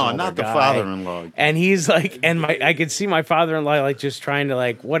father-in-law. Oh no, not the father-in-law. And he's like, I could see my father-in-law like just trying to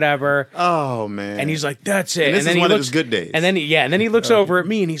like whatever. Oh man. And he's like, "That's it." And this and then is he one of looks, his good days. And then he looks over at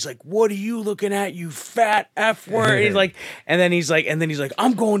me and he's like, "What are you looking at, you fat F word?" And he's like,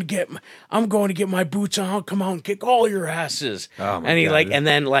 "I'm going to get my boots on. I'll come out and kick all your asses." Oh, my and he God. like, and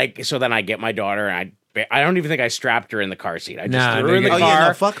then like, so then I get my daughter and I don't even think I strapped her in the car seat. I just Nah, threw her in the nigga. Oh, car. yeah,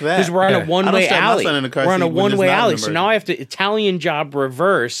 no, fuck that. Because we're on Yeah. a I one-way don't strap my alley. son in the car We're on a seat when there's one-way not an alley. So now I have emergency. to Italian job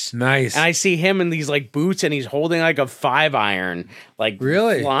reverse. Nice. And I see him in these like boots, and he's holding like a 5-iron, like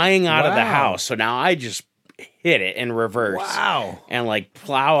Really? flying out of the Wow. house. So now I just hit it in reverse. Wow. And like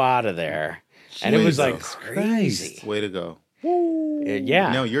plow out of there. And it was like Jesus crazy. Christ. Way to go.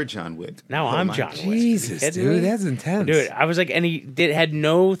 Yeah. Now you're John Wick. Now Oh I'm my John God. Wick. Jesus, You kidding dude, me? that's intense. Dude, I was like, and he had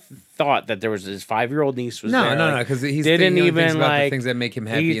no thought that there was his 5-year-old niece was No, there. no, Like, no, because he's didn't thinking even about like the things that make him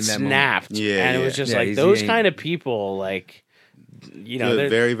happy he in that moment. snapped. Yeah, and it was yeah. just Yeah, like he those ain't- kind of people, like They're they're-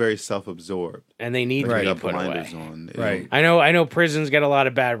 very, very self-absorbed. and they need They to be got put away. blinders on. They Right. I know prisons get a lot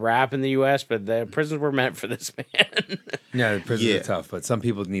of bad rap in the U.S., but the prisons were meant for this man. Yeah, the prisons Yeah. are tough, but some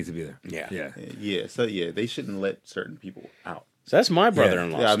people need to be there. Yeah. yeah. don't- Yeah, so yeah, they shouldn't let certain people out. So that's my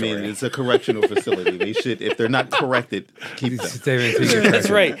brother-in-law. Yeah, I mean, story. it's a correctional facility. They should, if they're not corrected, keep them. That's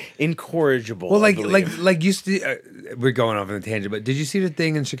right. Incorrigible. Well, I like believe. used to. We're going off on a tangent, but did you see the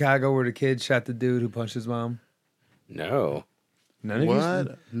thing in Chicago where the kid shot the dude who punched his mom? No. None of you.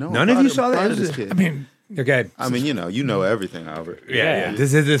 What? No, None of you saw that? Part of this kid. I mean, Okay. I mean, you know everything, Albert. Yeah.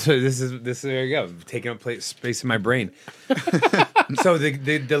 This is there you go. Taking up space in my brain. So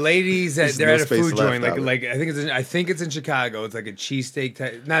the ladies There's they're no at a space food left, joint, Albert. like I think it's in Chicago. It's like a cheesesteak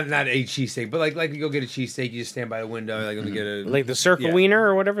type, not a cheesesteak, but like you go get a cheesesteak, you just stand by the window, like let me get a Like the Circle Yeah. Wiener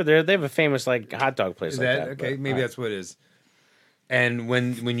or whatever. They have a famous like hot dog place Is like that that. okay? but- Maybe that's what it is. And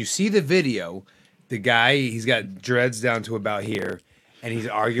when you see the video, the guy he's got dreads down to about here, and he's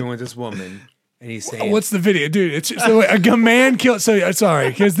arguing with this woman, and he's saying, what's the video, dude? It's so a man killed. So sorry,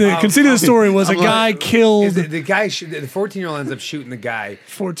 because the conceit of the story was a I'm like- guy killed. the guy? The 14-year-old ends up shooting the guy.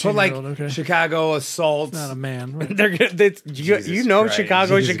 14-year-old, But like okay. Chicago assault. Not a man. Right? They're gonna, you Jesus know Christ.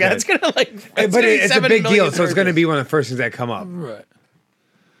 Chicago. Jesus It's gonna like. But gonna be it's a 7 big deal, million so it's going to searches. be one of the first things that come up. Right.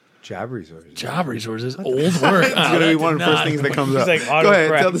 Job resources. Job resources, old work. It's gonna be one of the first things that comes up. like Go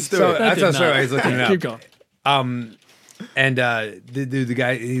ahead, autocorrect. tell the So story. that's what sorry, he's looking it up. Keep going. And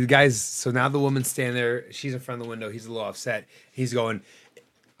the guy's so now the woman's standing there. She's in front of the window. He's a little upset. He's going,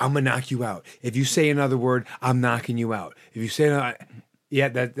 "I'm gonna knock you out. If you say another word, I'm knocking you out. If you say another, yeah,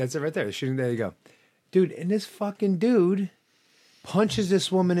 that's it right there. Shooting. There you go." Dude, and this fucking dude punches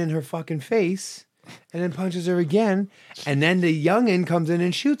this woman in her fucking face and then punches her again. And then the youngin comes in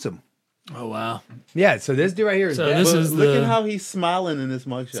and shoots him. Oh, wow. Yeah, so this dude right here is So dead. this is Look the- at how he's smiling in this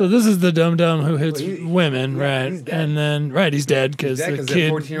mugshot. So this is the dum-dum who hits Well, women, he's right? dead. And then, he's dead because dead the 'cause that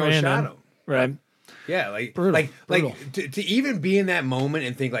kid 14-year-old ran shot him. him. Right. Yeah, like Brutal, like to even be in that moment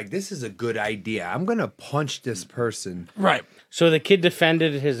and think like this is a good idea. I'm gonna punch this person. Right. So the kid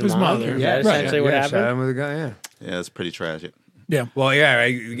defended his mom. mother. Is Yeah, that right. essentially what Shot happened? him with a gun. Yeah. Yeah, it's pretty tragic Yeah. Well, yeah,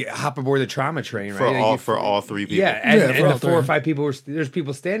 right. You get- hop aboard the trauma train, right? for all three people. Yeah, and, Yeah, and for all the 4 or three. 5 people were there's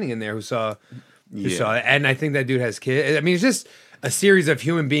people standing in there who saw Yeah. it. And I think that dude has kids. I mean, it's just a series of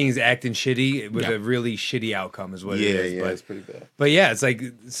human beings acting shitty with a really shitty outcome is what it is. Yeah, But, it's pretty bad. but yeah, it's like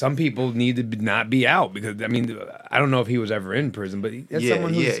some people need to not be out because I mean, I don't know if he was ever in prison, but that's Yeah,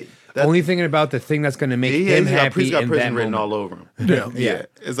 someone who's yeah. That- only thinking about the thing that's going to make him happy He's got in prison that written moment. all over him. Yeah. Yeah,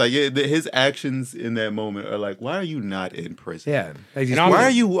 it's like his actions in that moment are like, why are you not in prison? Yeah, they just, And Why are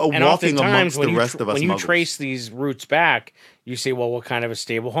you And walking oftentimes amongst when the you rest of us? when you muggles? trace these roots back, you see, well, what kind of a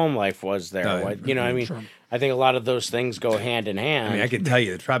stable home life was there? Oh, yeah. What, you know, I mean, I think a lot of those things go hand in hand. I mean, I can tell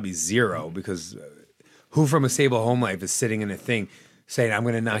you it's probably zero because who from a stable home life is sitting in a thing saying, I'm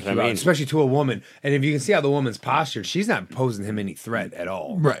going to knock you what I out, mean. especially to a woman. And if you can see how the woman's postured, she's not posing him any threat at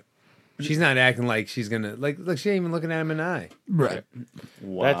all. Right. She's not acting like she's going to, like, look, she ain't even looking at him in the eye. Right.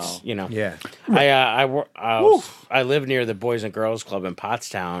 Wow. That's, you know, Yeah. I live near the Boys and Girls Club in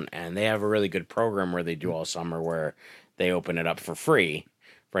Pottstown, and they have a really good program where they do all summer where they open it up for free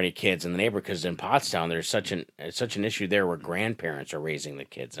for any kids in the neighborhood. Because in Pottstown, there's such an issue there where grandparents are raising the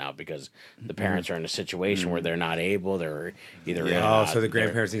kids now because the parents are in a situation where they're not able. They're either Oh, so the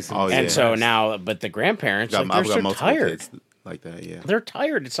grandparents need some. Oh, yeah. and so now, but the grandparents I've like, got they're so multiple tired. kids like that. Yeah. They're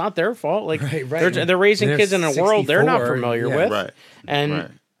tired. It's not their fault. Like Right, right. they're raising And they're kids in a world they're not 64, familiar yeah. with, Right. and Right.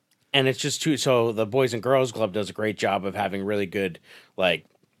 and it's just too. So the Boys and Girls Club does a great job of having really good like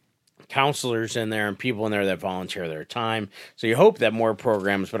counselors in there and people in there that volunteer their time. So you hope that more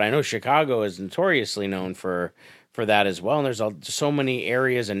programs. But I know Chicago is notoriously known for that as well. And there's so many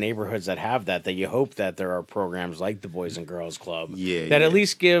areas and neighborhoods that have that you hope that there are programs like the Boys and Girls Club Yeah, that yeah. at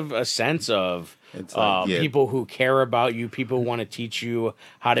least give a sense of It's like, yeah. people who care about you, people who want to teach you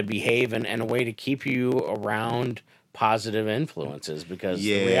how to behave and a way to keep you around positive influences because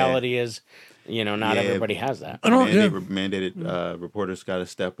Yeah. the reality is, you know, not Yeah. everybody has that. Mandated reporters got to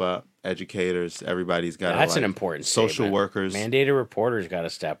step up. Educators, everybody's got to. That's an important social statement. workers. Mandated reporters got to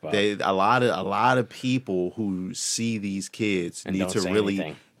step up. A lot of people who see these kids And need don't to say really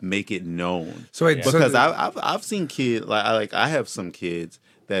anything. make it known. So wait, so Because the- I've seen kids I have some kids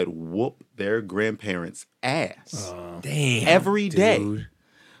that whoop their grandparents' ass damn, every day dude.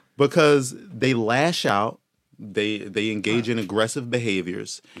 because they lash out. They engage in aggressive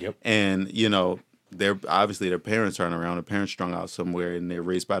behaviors. Yep. And you know they're obviously their parents aren't around. Their parents strung out somewhere, and they're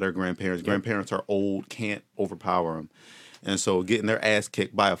raised by their grandparents. Grandparents are old, can't overpower them, and so getting their ass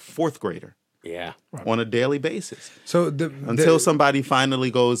kicked by a fourth grader Yeah. on a daily basis So until somebody finally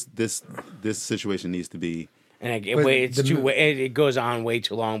goes, this situation needs to be And But it goes on way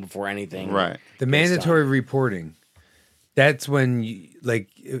too long before anything. right. the mandatory reporting. That's when you like.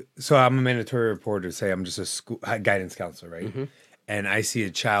 So I'm a mandatory reporter. Say I'm just a school guidance counselor, right? Mm-hmm. And I see a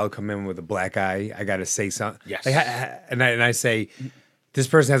child come in with a black eye. I got to say something. Yes. Like, and I say, this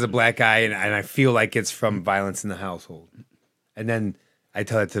person has a black eye, and I feel like it's from violence in the household. And then I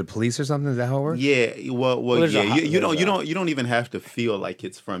tell it to the police or something. Is that how it works? Yeah, well, there's yeah. a- You there's don't even have to feel like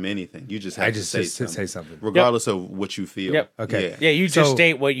it's from anything. You just have I to just say just something, say something. regardless of what you feel. Yep. Okay. Yeah. Yeah, you just So-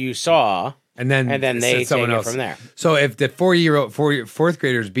 state what you saw, And then they take someone it else from there. So if the fourth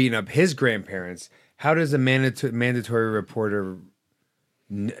grader is beating up his grandparents, how does a mandatory reporter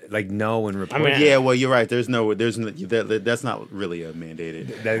know and report? mean, Yeah, well, you're right. There's no. That's not really a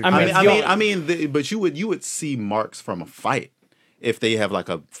mandated. That- I mean, But you would see marks from a fight if they have like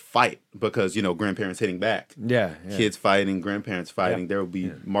a fight because grandparents hitting back, yeah. kids fighting, grandparents fighting. There will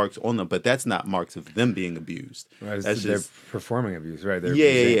be marks on them, but that's not marks of them being abused. Right, That's they're just performing abuse, right? They're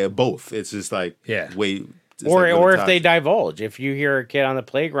yeah, both. It's just like Yeah. wait. it's or like or really if they toxic. divulge, if you hear a kid on the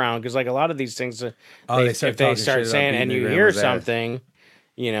playground, because like a lot of these things, they if start they talking start shit about saying beating and their you hear grandma's ass. something,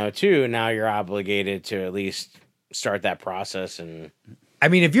 too, now you're obligated to at least start that process and. I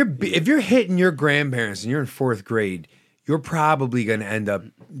mean, if you're hitting your grandparents and you're in fourth grade, you're probably going to end up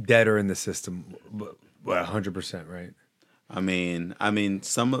dead or in the system. 100%, right? I mean,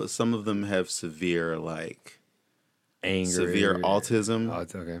 some of them have severe Anger, severe autism Oh,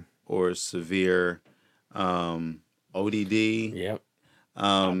 it's okay. or severe ODD. Yep. So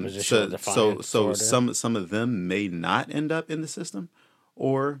Oppositional defiant disorder. some of them may not end up in the system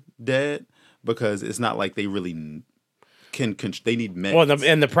or dead, because it's not like they really can they need meds. Well,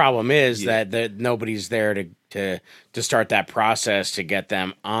 the problem is that nobody's there to start that process to get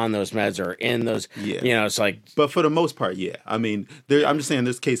them on those meds or in those. Yeah. You know, it's like. But for the most part, yeah. I mean, I'm just saying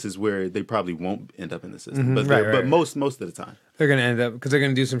there's cases where they probably won't end up in the system, but right. most of the time They're gonna end up because they're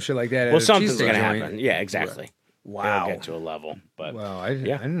gonna do some shit like that. Well, at a something's cheesesteak gonna joint. happen. Yeah, exactly. Right. Wow. They'll get to a level, but Wow, I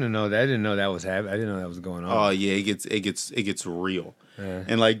didn't know that. I didn't know that was happening. I didn't know that was going on. Oh yeah, it gets real.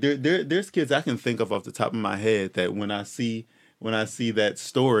 And like there's kids I can think of off the top of my head that when I see that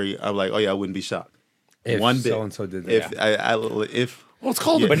story, I'm like, oh yeah, I wouldn't be shocked. If one bit. so and so did that. If Well, it's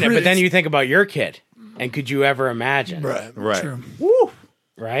called but then you think about your kid, and could you ever imagine? right. right.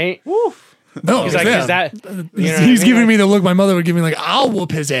 Right? No, He's like, yeah. is that? You know what I He's mean? giving Like, me the look my mother would give me, like, I'll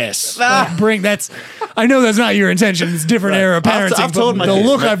whoop his ass. Like, I know that's not your intention. It's a different era of parenting. I've told but my the kids,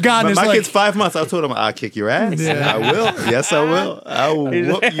 look I've gotten is my like, kid's 5 months. I told him I'll kick your ass. Yeah. I will. Yes, I will. I will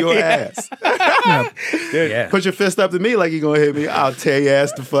whoop your ass. Yeah. Put your fist up to me like you're gonna hit me. I'll tear your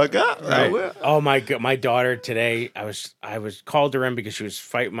ass the fuck up. I will. Oh my god! My daughter today, I was called her in because she was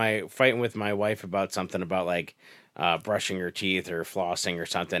fighting with my wife about something about like brushing her teeth or flossing or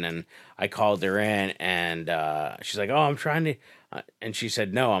something, and I called her in, and she's like, "Oh, I'm trying to," and she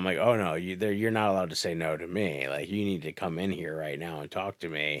said no. I'm like, "Oh no, you're not allowed to say no to me. Like you need to come in here right now and talk to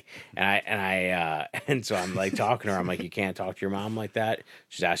me." And so I'm like talking to her. I'm like, "You can't talk to your mom like that.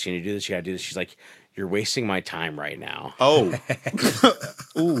 She's asking you to do this. You gotta do this." She's like, "You're wasting my time right now." Oh.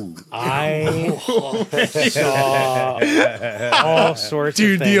 Ooh. I saw all sorts of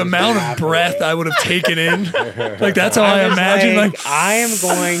dude, things the amount of happening. breath I would have taken in. Like, that's how I was imagine. Like, I am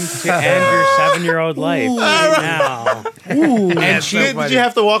going to end your 7-year-old life right now. And she, Did you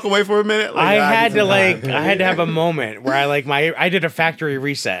have to walk away for a minute? Like, I had to have a moment where I did a factory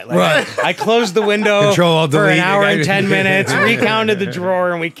reset. Like, Right. I closed the window Control-Alt for an delete. hour and 10 minutes, recounted the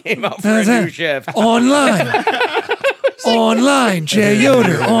drawer, and we came out for a new shift. Online, Jay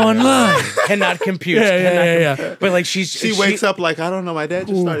Yoder, online. Cannot compute. Yeah. But like She wakes up like, I don't know, my dad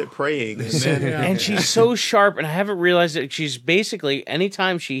just started praying. And then, And she's so sharp, and I haven't realized that she's basically,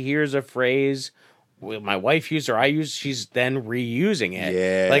 anytime she hears a phrase my wife used or I used, she's then reusing it.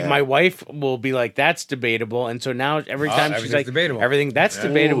 Yeah. Like my wife will be like, that's debatable. And so now every time she's like, debatable. everything that's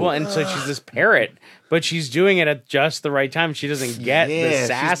debatable. And so she's this parrot, but she's doing it at just the right time. She doesn't get the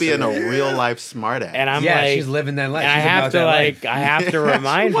sass. she's being of a it. real life smart ass. And I'm like, she's living that life. and I She's have about to that like, life. I have to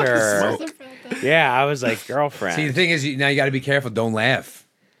remind wants to her. smoke. Yeah, I was like, girlfriend. See, the thing is, now you got to be careful. Don't laugh.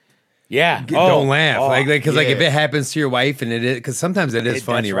 Yeah. Don't laugh. Because yeah. if it happens to your wife and it is, because sometimes it is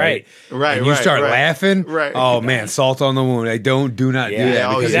funny, that's right? Right, And you right, start right. laughing. Right. Oh man, salt on the wound. Like, do not do that. Yeah,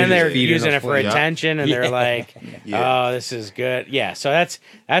 oh, Because yeah. then you're they're just feeding using us it for flavor. attention, and they're like, Yeah. "Oh, this is good." Yeah, so that's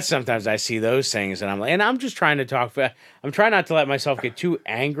sometimes I see those things, and I'm like, and I'm just trying to talk. I'm trying not to let myself get too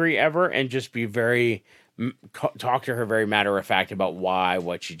angry ever, and just be very talk to her very matter of fact about why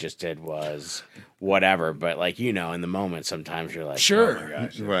what she just did was whatever. But like in the moment, sometimes you're like, Sure. oh my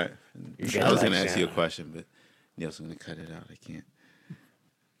gosh, Right. getting I was like going to ask you a that. question, but Neil's going to cut it out. I can't.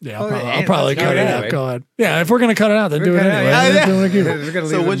 Yeah, Oh, I'll probably let's cut do it it out. anyway. Go ahead. Yeah, if we're gonna cut it out, then do it cut it out, anyway. yeah. Let's do it like you. We're gonna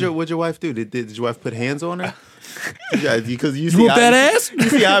So leave what'd your wife do? Did your wife put hands on her? Yeah, because you see, Whoop that ass? You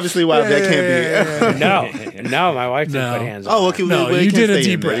see, obviously, why that can't be. No, my wife didn't No. put hands on. Oh, her. okay. No, well, it you can did a stay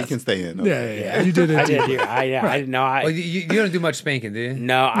deep in there. breath. It can stay in. Yeah. You did it. I did. I didn't know. Well, you don't do much spanking, do you?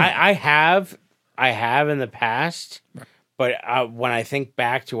 No, I have in the past, but when I think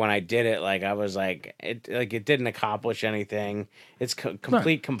back to when I did it, like I was like it didn't accomplish anything. It's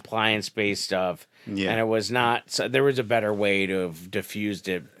complete compliance based stuff, Yeah. and it was not. So there was a better way to have diffused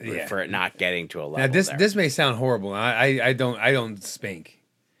it for it not getting to a level. Now this there. may sound horrible. I don't spank.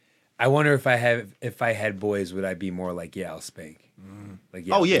 I wonder if I had boys, would I be more like, yeah, I'll spank. Like,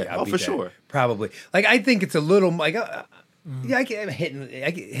 Oh, yeah. I'll Oh, beat for that. sure. Probably. Like, I think it's a little like. Yeah, I get hitting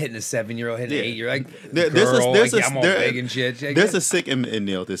a 7-year-old, hitting an 8-year-old. Like, I'm all big and shit. There's a sick and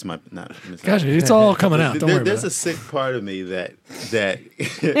Neil. This might not. Gosh, it's all coming out. Don't worry There's about a sick part of me that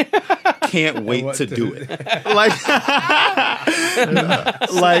can't wait to do it. Like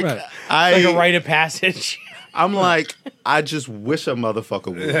Right. like a rite of passage. I'm like, I just wish a motherfucker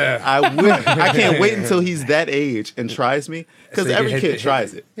would. I can't wait until he's that age and tries me, because So you every hit kid the-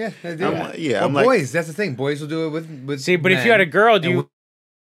 tries it. Yeah, they do. I'm like, yeah, Well, I'm like, boys, that's the thing. Boys will do it with See, but if men, you had a girl, and would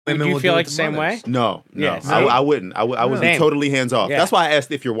women you will feel do it like to the same mothers. way? no, Yeah, no, same. I wouldn't. I would be Same. totally hands off. Yeah. That's why I asked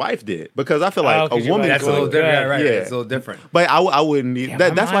if your wife did, because I feel like 'cause a you're woman. like, That's a little could. different. Right. Yeah. It's a little different. But I wouldn't. Yeah,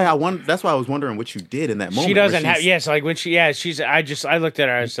 That's my why That's why I was wondering what you did in that moment. She where doesn't have. she's- Yes, like when she's. I looked at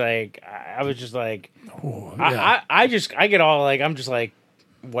her. I was like, I was just like, yeah. I get all like, I'm just like,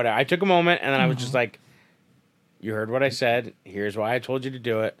 whatever. I took a moment and then I was just like, you heard what I said. Here's why I told you to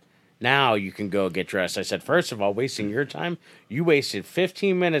do it. Now you can go get dressed. I said, first of all, wasting your time. You wasted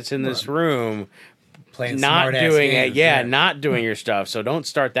 15 minutes in this room Playing not smart-ass doing games, it. Yeah, not doing your stuff. So don't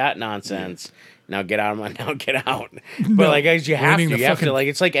start that nonsense. Now get out of my. Now get out. But like, guys, you have to. You have to. Like,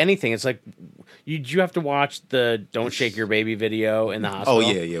 it's like anything. It's like you have to watch the "Don't Shake Your Baby" video in the hospital. Oh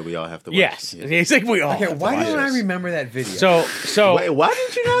yeah, we all have to watch Yes, it. it's like we all. Okay, have to why watch don't it. I remember that video? So Wait, why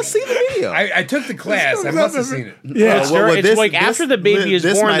did you not see the video? I took the class. I must have seen it. Yeah. It's like after the baby is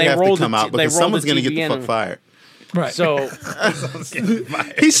born, might they have roll to come out because someone's going to get the fuck fired. Right. So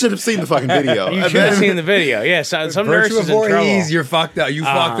He should have seen the fucking video. you should have seen the video. Yeah, some nurse is in trouble. You're fucked up. You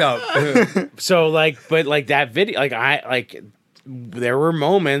fucked up. So but that video, there were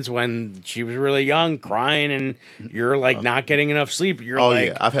moments when she was really young, crying, and you're like not getting enough sleep. You're like,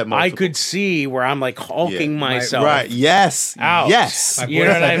 yeah, I've had I multiple. could see where I'm like hulking myself. Right. Yes. Out. Yes. You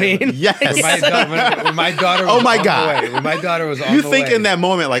know what I mean? Yes. When my daughter was Oh my on God. the way, when my daughter was on You the think way, in that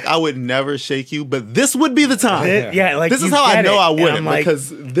moment, like, I would never shake you, but this would be the time. This is you how I get know it. I And wouldn't I'm like, because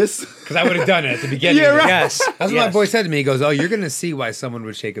this. because I would have done it at the beginning. Yeah, of it. right. yes, That's what my boy said to me. He goes, "Oh, you're gonna see why someone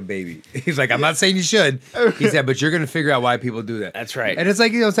would shake a baby." He's like, "I'm not saying you should." He said, "But you're gonna figure out why people do that." That's right. And it's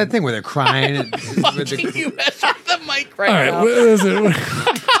like, it's that thing where they're crying. You messed with the mic right All right. now. Listen.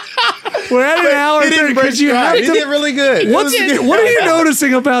 We're at an hour. He didn't break You have stride. He to, did really good. what are you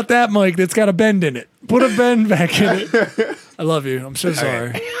noticing about that mic that's got a bend in it? Put a bend back in it. I love you. I'm so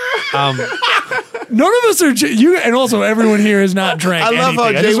sorry. None of us are you, and also everyone here is not drank. I love how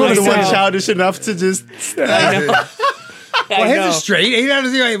anything. Jay just wanna was the one say- childish enough to just. Well, his know. is straight. 8 out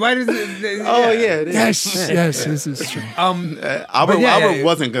of 0. Why does it? Oh yeah. It is. Yes, this is true. Albert, yeah, Albert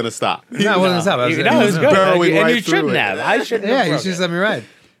wasn't gonna stop. No, it wasn't stop. It was good. burrowing And right you through shouldn't it. have. I shouldn't Yeah, have. you broke should it. let me ride.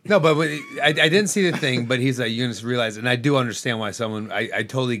 No, but I didn't see the thing. But he's like, you just realize, and I do understand why someone. I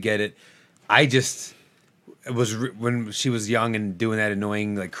totally get it. I just when she was young and doing that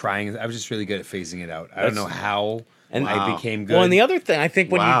annoying like crying. I was just really good at phasing it out. I don't know how And- I Wow. became good. Well, and the other thing, I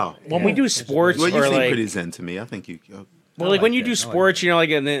think Wow. when we do sports Well, you or seem like pretty zen to me. I think you. Well, like when you that. do sports, you know, like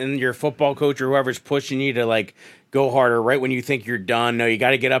and your football coach or whoever's pushing you to like go harder right when you think you're done. No, you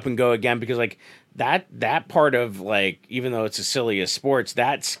got to get up and go again because like that part of like even though it's as silly as sports,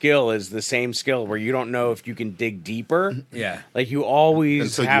 that skill is the same skill where you don't know if you can dig deeper. Yeah. Like you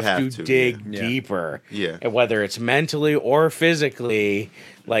always Until you have, have to to, dig yeah. deeper. Yeah. And whether it's mentally or physically,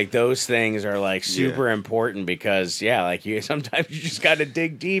 like those things are like super important because like you sometimes you just got to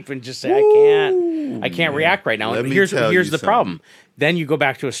dig deep and just say I can't react right now. Let And me here's tell the you something. problem. Then you go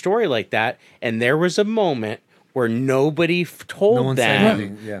back to a story like that, and there was a moment where nobody told No one said them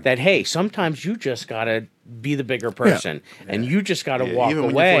anything, yeah. that, hey, sometimes you just got to be the bigger person, and you just got to Yeah, walk even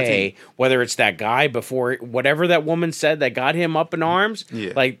when you're away, whether it's that guy before, whatever that woman said that got him up in arms,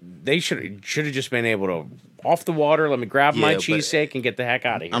 Yeah. like they should have just been able to, off the water, let me grab my Yeah, but- cheesesteak and get the heck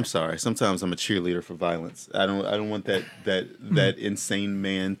out of here. I'm sorry. Sometimes I'm a cheerleader for violence. I don't want that insane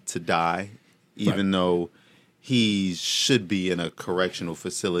man to die, even though he should be in a correctional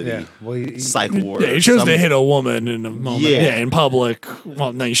facility, Yeah. Well, psych ward. Yeah, he chose some- to hit a woman in a moment. Yeah. Yeah, in public.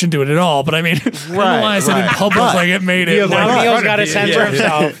 Well, no, you shouldn't do it at all. But I mean, I don't know Right, why I said in right. public But- like it made it. now like- Neil's got to censor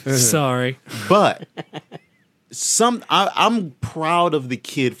himself. Sorry. But I'm proud of the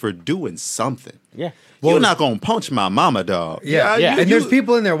kid for doing something. Yeah. You're not gonna punch my mama, dog. yeah. Yeah. And there's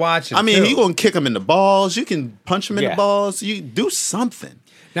people in there watching. I mean, too. you gonna kick him in the balls. You can punch him in Yeah. the balls. You do something.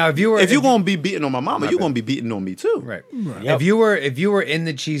 Now, if you were If you're gonna be beating on my mama, you're gonna be beating on me too. right, Yep. if you were in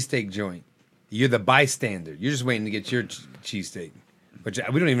the cheesesteak joint, you're the bystander. You're just waiting to get your cheesesteak. Which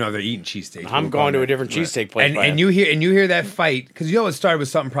we don't even know if they're eating cheesesteak. I'm going to a different cheesesteak place. and you hear that fight because you know it started with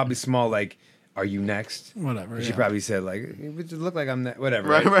something probably small like, "Are you next?" Whatever. She yeah. probably said like, "It would just look like I'm whatever."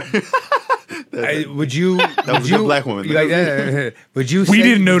 Right, right. Would you? That was a good black woman. You like that? Would you? We say-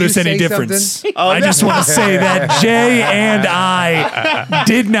 didn't would notice you any say difference. something? Oh, I just want to say that Jay and I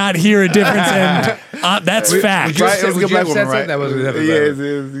did not hear a difference, and that's fact. Would you Right, have it was said, a would good you have black said woman, something? That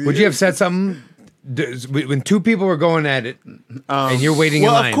was right? Would you have said something when two people were going at it and you're waiting in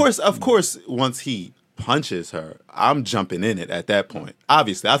Well, line? of course, once he punches her, I'm jumping in it at that point.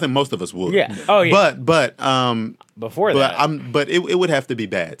 Obviously, I think most of us would. Yeah. Oh, yeah. But Before but that. But it would have to be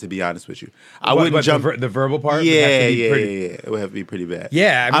bad, to be honest with you. I What, wouldn't what, jump. the verbal part. would have Yeah, to be yeah, pretty- yeah. It would have to be pretty bad.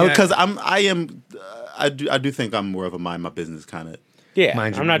 Yeah, I mean, because I do think I'm more of a mind my business kind of. Yeah,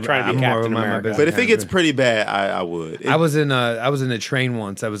 Mind you, I'm not trying to I'm be more Captain of my America. business. But if it gets pretty bad, I would. I was in a train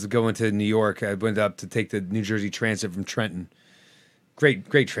once. I was going to New York. I went up to take the New Jersey Transit from Trenton.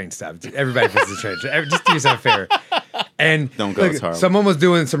 Great train stop. Everybody visits the train. Just do yourself fair. And Don't go, it's horrible. someone was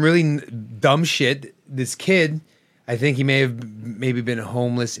doing some really dumb shit. This kid, I think he may have maybe been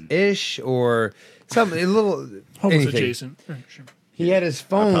homeless-ish or something. A little Homeless anything. adjacent. Sure. He had his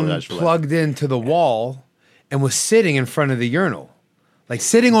phone plugged into the wall and was sitting in front of the urinal. Like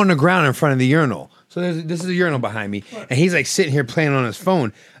sitting on the ground in front of the urinal. So this is a urinal behind me. And he's like sitting here playing on his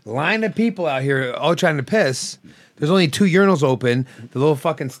phone. Line of people out here all trying to piss. There's only 2 urinals open, the little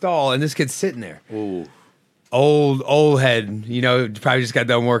fucking stall, and this kid's sitting there. Ooh. Old head, you know, probably just got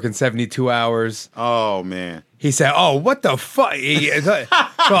done working 72 hours. Oh, man. He said, "Oh, what the fuck?" And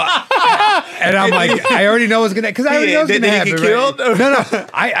I'm like, I already know what's gonna, because I already know what's gonna happen. Did he get killed? No.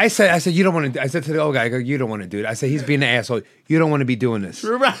 I said, you don't want to. I said to the old guy, I go, you don't want to do it. I said, he's being an asshole. You don't want to be doing this.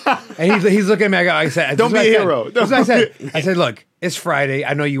 And he's looking at me. I said, don't be a hero. I said, look, it's Friday.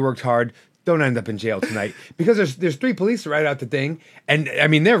 I know you worked hard. Don't end up in jail tonight, because there's 3 police right out the thing, and I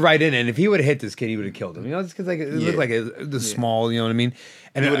mean they're right in it. And if he would have hit this kid, he would have killed him. You know, it's because like it looked like the small. You know what I mean?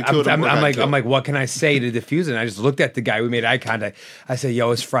 And I'm like, what can I say to defuse it? And I just looked at the guy. We made eye contact. I said,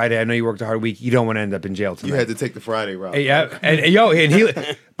 yo, it's Friday. I know you worked a hard week. You don't want to end up in jail tonight. You had to take the Friday route. Yeah, and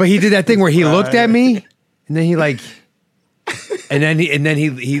but he did that thing where he looked at me, and then he like. And then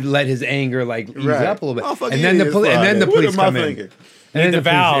he let his anger like ease up a little bit, and then the police come in. And then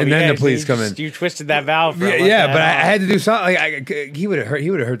the police come in. You twisted that valve. But I had to do something. Like he would have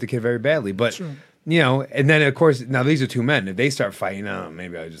hurt the kid very badly. But you know, and then of course now these are 2 men. If they start fighting,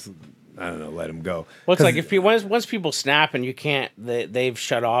 maybe I don't know, let them go. Well, it's like if once people snap and you can't, they've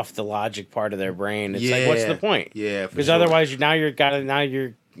shut off the logic part of their brain. It's like, what's the point? Yeah, because otherwise now you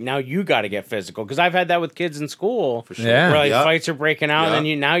got to get physical. Because I've had that with kids in school. For sure. Yeah. Where like fights are breaking out, and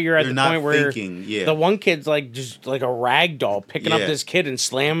then you're at the point where the one kid's like just like a rag doll picking up this kid and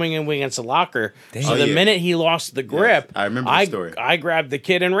slamming him against the locker. Damn. So the minute he lost the grip, I remember the story. I grabbed the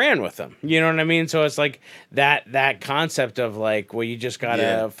kid and ran with him. You know what I mean? So it's like that concept of like, well, you just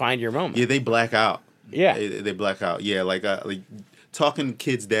gotta find your moment. Yeah, they black out. Yeah, they black out. Yeah, like talking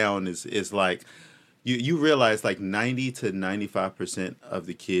kids down is like. You realize like 90 to 95% of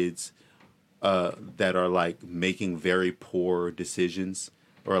the kids that are like making very poor decisions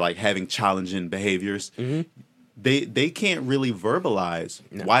or like having challenging behaviors, they can't really verbalize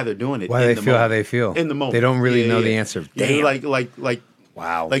why they're doing it. Why they feel how they feel in the moment. They don't really know the answer. Damn. Like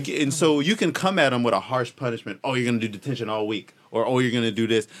wow. Like, and so you can come at them with a harsh punishment. Oh, you're gonna do detention all week, or oh, you're gonna do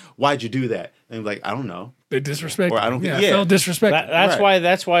this. Why'd you do that? And I'm like, I don't know. They disrespect. Or I don't. I felt disrespect.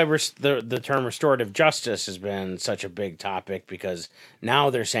 That's why the term restorative justice has been such a big topic, because now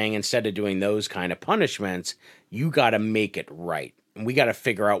they're saying instead of doing those kind of punishments, you got to make it right. And we got to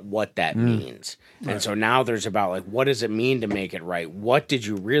figure out what that means. And so now there's about like, what does it mean to make it right? What did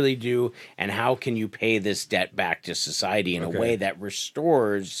you really do? And how can you pay this debt back to society in a way that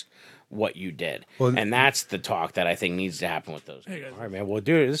restores what you did? Well, and that's the talk that I think needs to happen with those. All right, man. Well,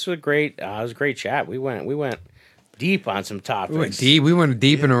 dude, this was a great chat. We went deep on some topics. We went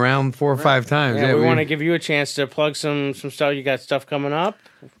deep and around 4 or 5 times. Yeah, we want to give you a chance to plug some stuff. You got stuff coming up?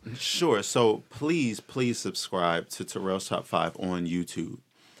 Sure. So please subscribe to Terrell's Top 5 on YouTube.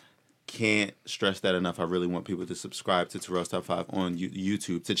 Can't stress that enough. I really want people to subscribe to Terrell's Top 5 on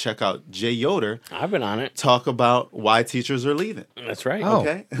YouTube to check out Jay Yoder. I've been on it. Talk about why teachers are leaving. That's right. Oh.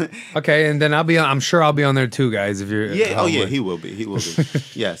 Okay. Okay, and then I'm sure I'll be on there too, guys. If you're he will be.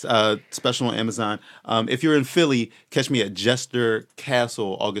 Yes. Special on Amazon. If you're in Philly, catch me at Jester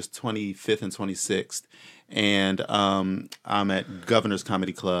Castle August 25th and 26th. And I'm at Governor's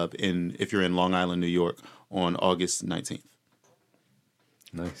Comedy Club if you're in Long Island, New York, on August 19th.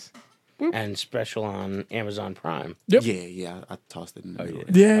 Nice. And special on Amazon Prime. Yep. Yeah. I tossed it in the middle.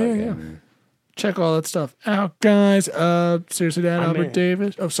 Yeah. Check all that stuff out, guys. Seriously, Dad, Albert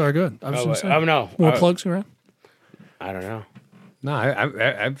Davis. Oh, sorry, go ahead. I was just saying. No. More plugs around? I don't know. No,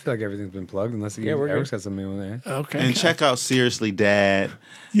 I feel like everything's been plugged unless Eric's got something on there. Okay. And check out Seriously Dad.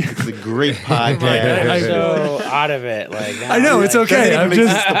 It's a great podcast. I'm so out of it. Like I know, it's okay. I'm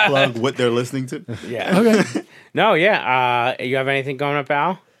just to plug what they're listening to. Yeah. Okay. No, yeah. You have anything going up,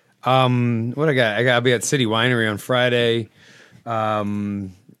 Al? What I got? I'll be at City Winery on Friday.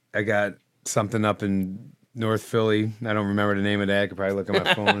 I got something up in North Philly. I don't remember the name of that. I could probably look at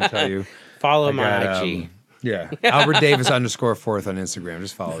my phone and tell you. Follow my IG. Yeah. Albert Davis _4th on Instagram.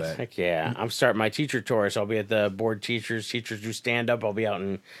 Just follow that. Heck yeah. I'm starting my teacher tour, so I'll be at the board teachers. Teachers do stand up. I'll be out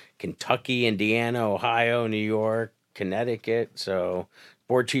in Kentucky, Indiana, Ohio, New York, Connecticut. So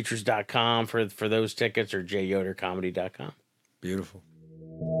boardteachers.com for those tickets, or jyodercomedy.com. Beautiful.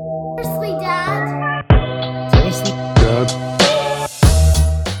 Seriously, Dad? Seriously, Dad?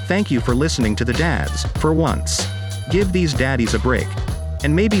 Thank you for listening to The Dads, for once. Give these daddies a break.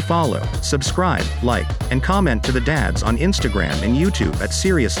 And maybe follow, subscribe, like, and comment to The Dads on Instagram and YouTube at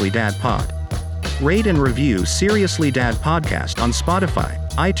Seriously Dad Pod. Rate and review Seriously Dad Podcast on Spotify,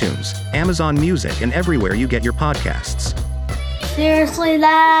 iTunes, Amazon Music, and everywhere you get your podcasts. Seriously,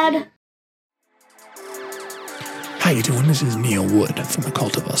 Dad? How you doing? This is Neil Wood from the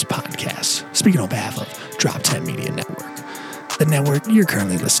Cult of Us podcast, speaking on behalf of Drop 10 Media Network, the network you're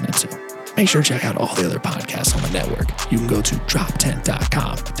currently listening to. Make sure to check out all the other podcasts on the network. You can go to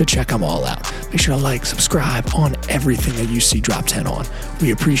drop10.com to check them all out. Make sure to like, subscribe on everything that you see Drop 10 on.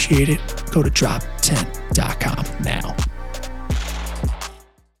 We appreciate it. Go to drop10.com now.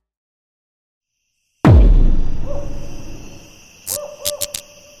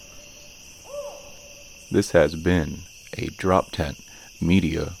 This has been a Drop 10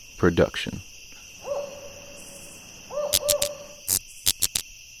 Media Production.